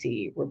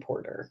BBC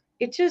reporter.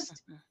 It's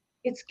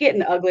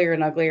getting uglier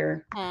and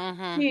uglier.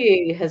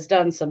 She has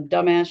done some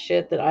dumbass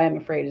shit that I am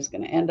afraid is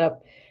going to end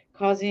up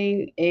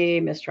causing a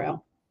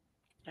mistrial.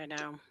 I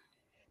know.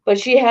 But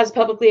she has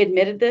publicly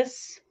admitted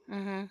this.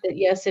 Mm-hmm. That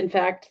yes, in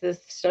fact, the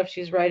stuff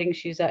she's writing,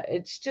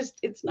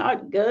 it's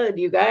not good,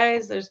 you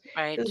guys. There's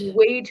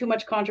way too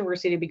much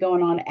controversy to be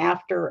going on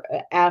after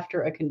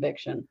a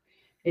conviction.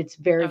 It's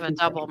very of a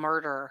double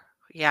murder.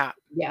 Yeah.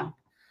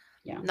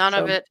 None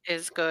of it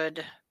is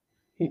good.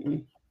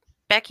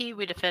 Becky,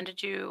 we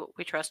defended you.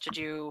 We trusted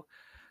you.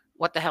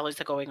 What the hell is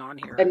going on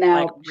here? And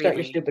now, shut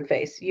your stupid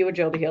face. You and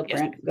Jodi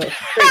Hildebrandt go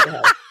straight to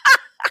hell.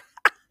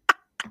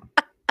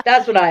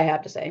 That's what I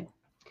have to say.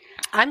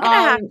 I'm gonna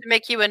have to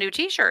make you a new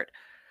T-shirt.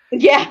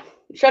 Yeah,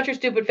 shut your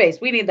stupid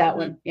face. We need that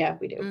one. Yeah,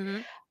 we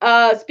do.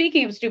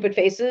 Speaking of stupid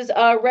faces,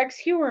 Rex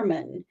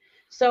Heuermann.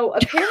 So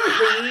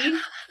apparently,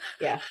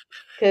 yeah,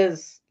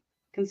 because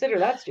consider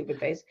that stupid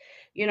face.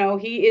 You know,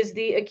 he is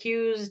the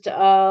accused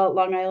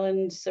Long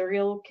Island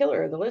serial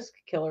killer, the Lisk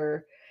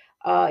killer.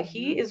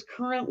 He is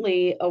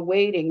currently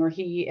awaiting, or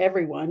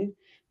everyone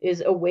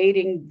is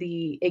awaiting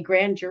a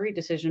grand jury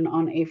decision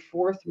on a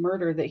fourth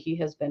murder that he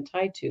has been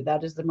tied to.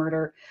 That is the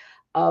murder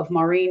of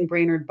Maureen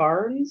Brainerd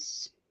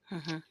Barnes.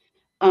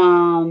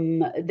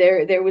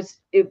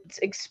 It's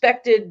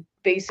expected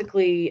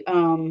basically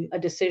a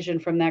decision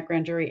from that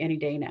grand jury any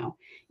day now.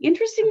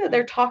 Interesting that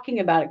they're talking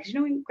about it, because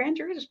grand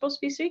juries are supposed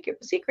to be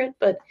secret,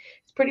 but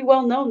it's pretty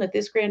well known that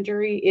this grand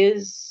jury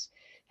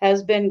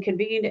has been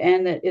convened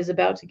and that is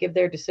about to give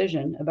their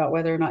decision about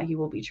whether or not he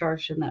will be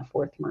charged in that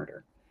fourth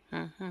murder.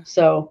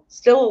 So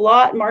still a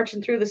lot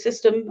marching through the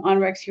system on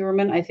Rex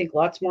Heuermann. I think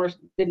lots more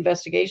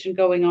investigation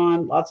going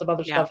on, lots of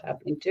other stuff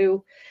happening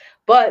too.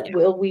 But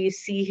will we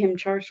see him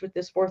charged with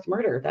this fourth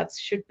murder? That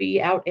should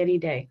be out any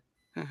day.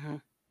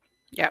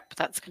 Yep,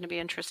 that's going to be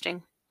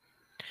interesting.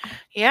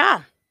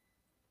 Yeah.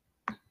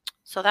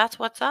 So that's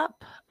what's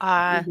up.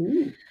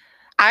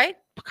 I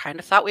kind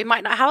of thought we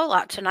might not have a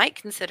lot tonight,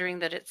 considering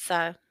that it's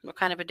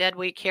kind of a dead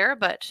week here,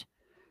 but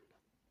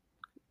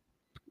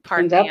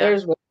turns out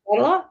there's a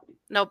lot.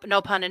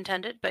 No pun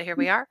intended, but here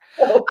we are.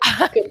 Oh,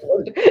 good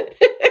Lord.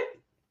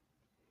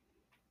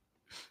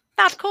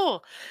 That's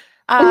cool.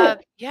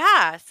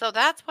 Yeah, so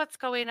that's what's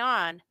going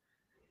on.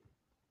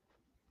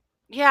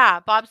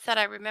 Yeah, Bob said,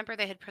 I remember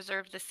they had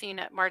preserved the scene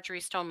at Marjorie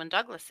Stoneman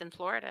Douglas in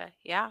Florida.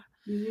 Yeah.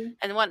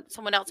 And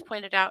someone else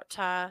pointed out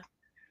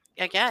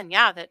again,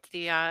 that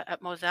the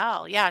at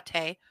Moselle,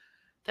 Tay,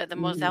 that the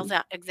Moselle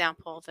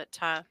example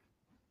that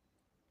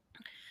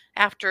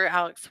after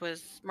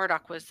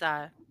Murdaugh was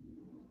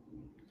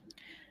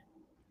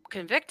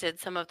convicted,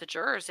 some of the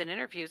jurors in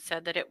interviews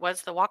said that it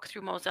was the walk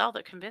through Moselle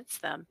that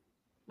convinced them,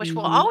 which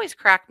will always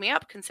crack me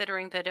up,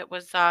 considering that it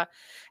was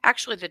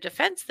actually the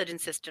defense that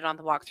insisted on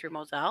the walk through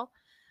Moselle.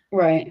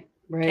 Right.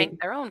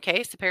 Tanked their own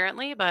case,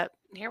 apparently, but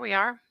here we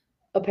are.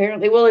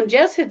 Apparently. Well, and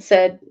Jess had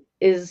said,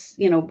 is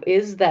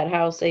that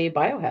house a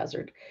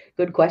biohazard?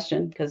 Good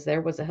question, because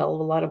there was a hell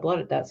of a lot of blood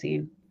at that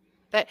scene.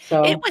 But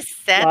it was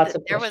said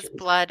that there was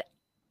blood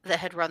that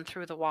had run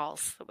through the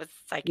walls. It was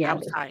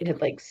outside. It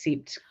had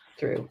seeped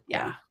through.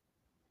 Yeah.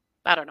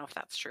 I don't know if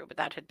that's true, but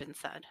that had been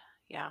said.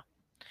 Yeah.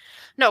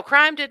 No,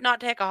 crime did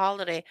not take a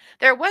holiday.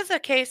 There was a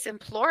case in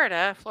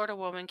Florida, a Florida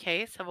woman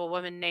case of a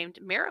woman named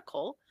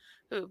Miracle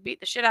who beat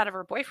the shit out of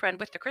her boyfriend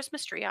with the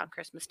Christmas tree on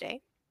Christmas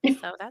Day.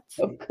 So that's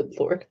oh, good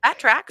Lord. That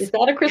tracks. Is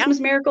that a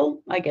Christmas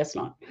miracle? I guess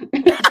not.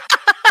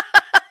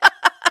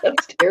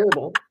 That's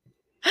terrible.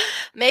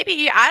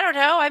 Maybe, I don't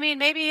know. I mean,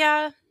 maybe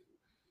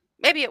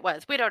it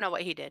was. We don't know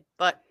what he did,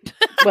 but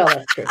well,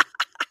 that's true.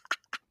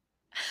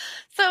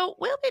 So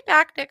we'll be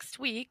back next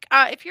week.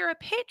 If you're a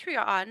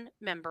Patreon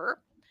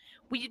member,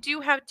 we do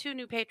have 2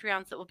 new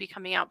Patreons that will be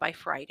coming out by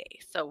Friday.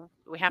 So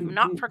we have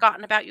not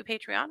forgotten about you,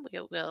 Patreon. We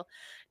will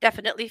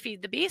definitely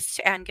feed the beast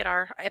and get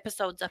our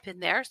episodes up in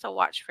there. So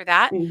watch for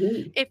that.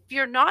 If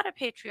you're not a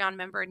Patreon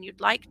member and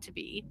you'd like to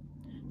be,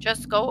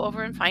 just go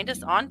over and find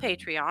us on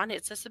Patreon.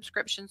 It's a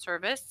subscription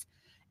service.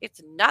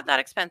 It's not that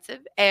expensive,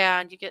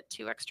 and you get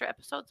 2 extra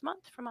episodes a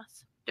month from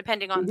us,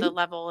 depending on the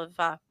level of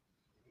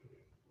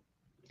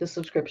the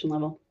subscription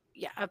level.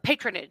 Yeah,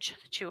 patronage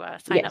that you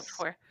sign up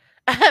for.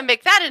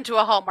 Make that into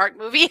a Hallmark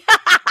movie.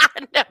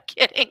 No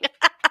kidding.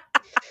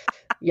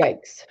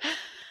 Yikes.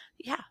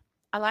 Yeah,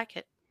 I like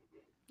it,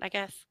 I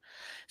guess.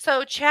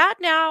 So Chad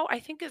now, I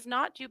think, is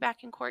not due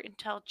back in court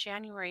until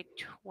January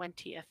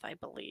 20th, I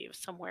believe,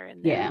 somewhere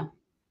in there. Yeah.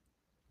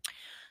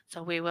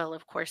 So we will,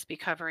 of course, be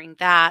covering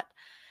that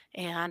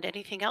and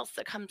anything else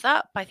that comes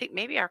up. I think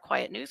maybe our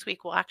Quiet News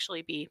Week will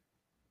actually be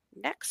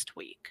next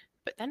week.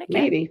 But then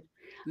again,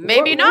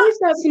 maybe not. We've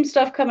got some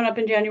stuff coming up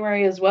in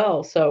January as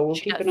well, so we'll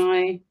keep an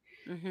eye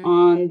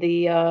on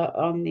the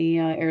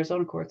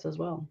Arizona courts as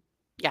well.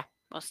 Yeah,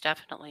 most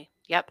definitely.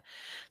 Yep.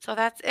 So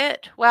that's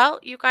it. Well,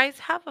 you guys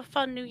have a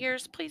fun New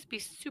Year's. Please be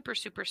super,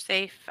 super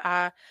safe.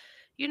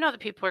 You know the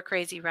people are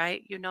crazy,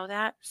 right? You know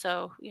that.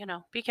 So,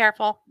 be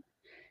careful.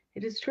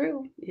 It is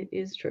true. It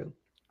is true.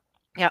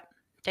 Yep.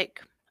 Take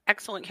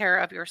excellent care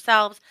of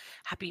yourselves.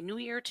 Happy New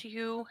Year to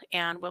you.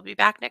 And we'll be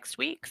back next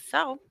week.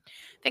 So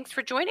thanks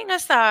for joining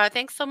us.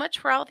 Thanks so much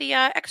for all the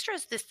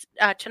extras this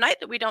tonight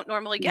that we don't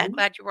normally get. Mhm.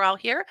 Glad you were all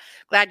here.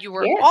 Glad you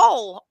were Yes.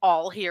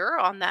 all here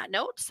on that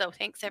note. So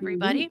thanks,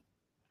 everybody. Mhm.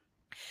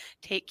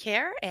 Take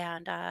care.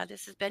 And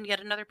this has been yet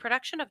another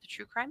production of the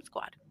True Crime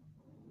Squad.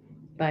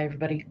 Bye,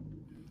 everybody.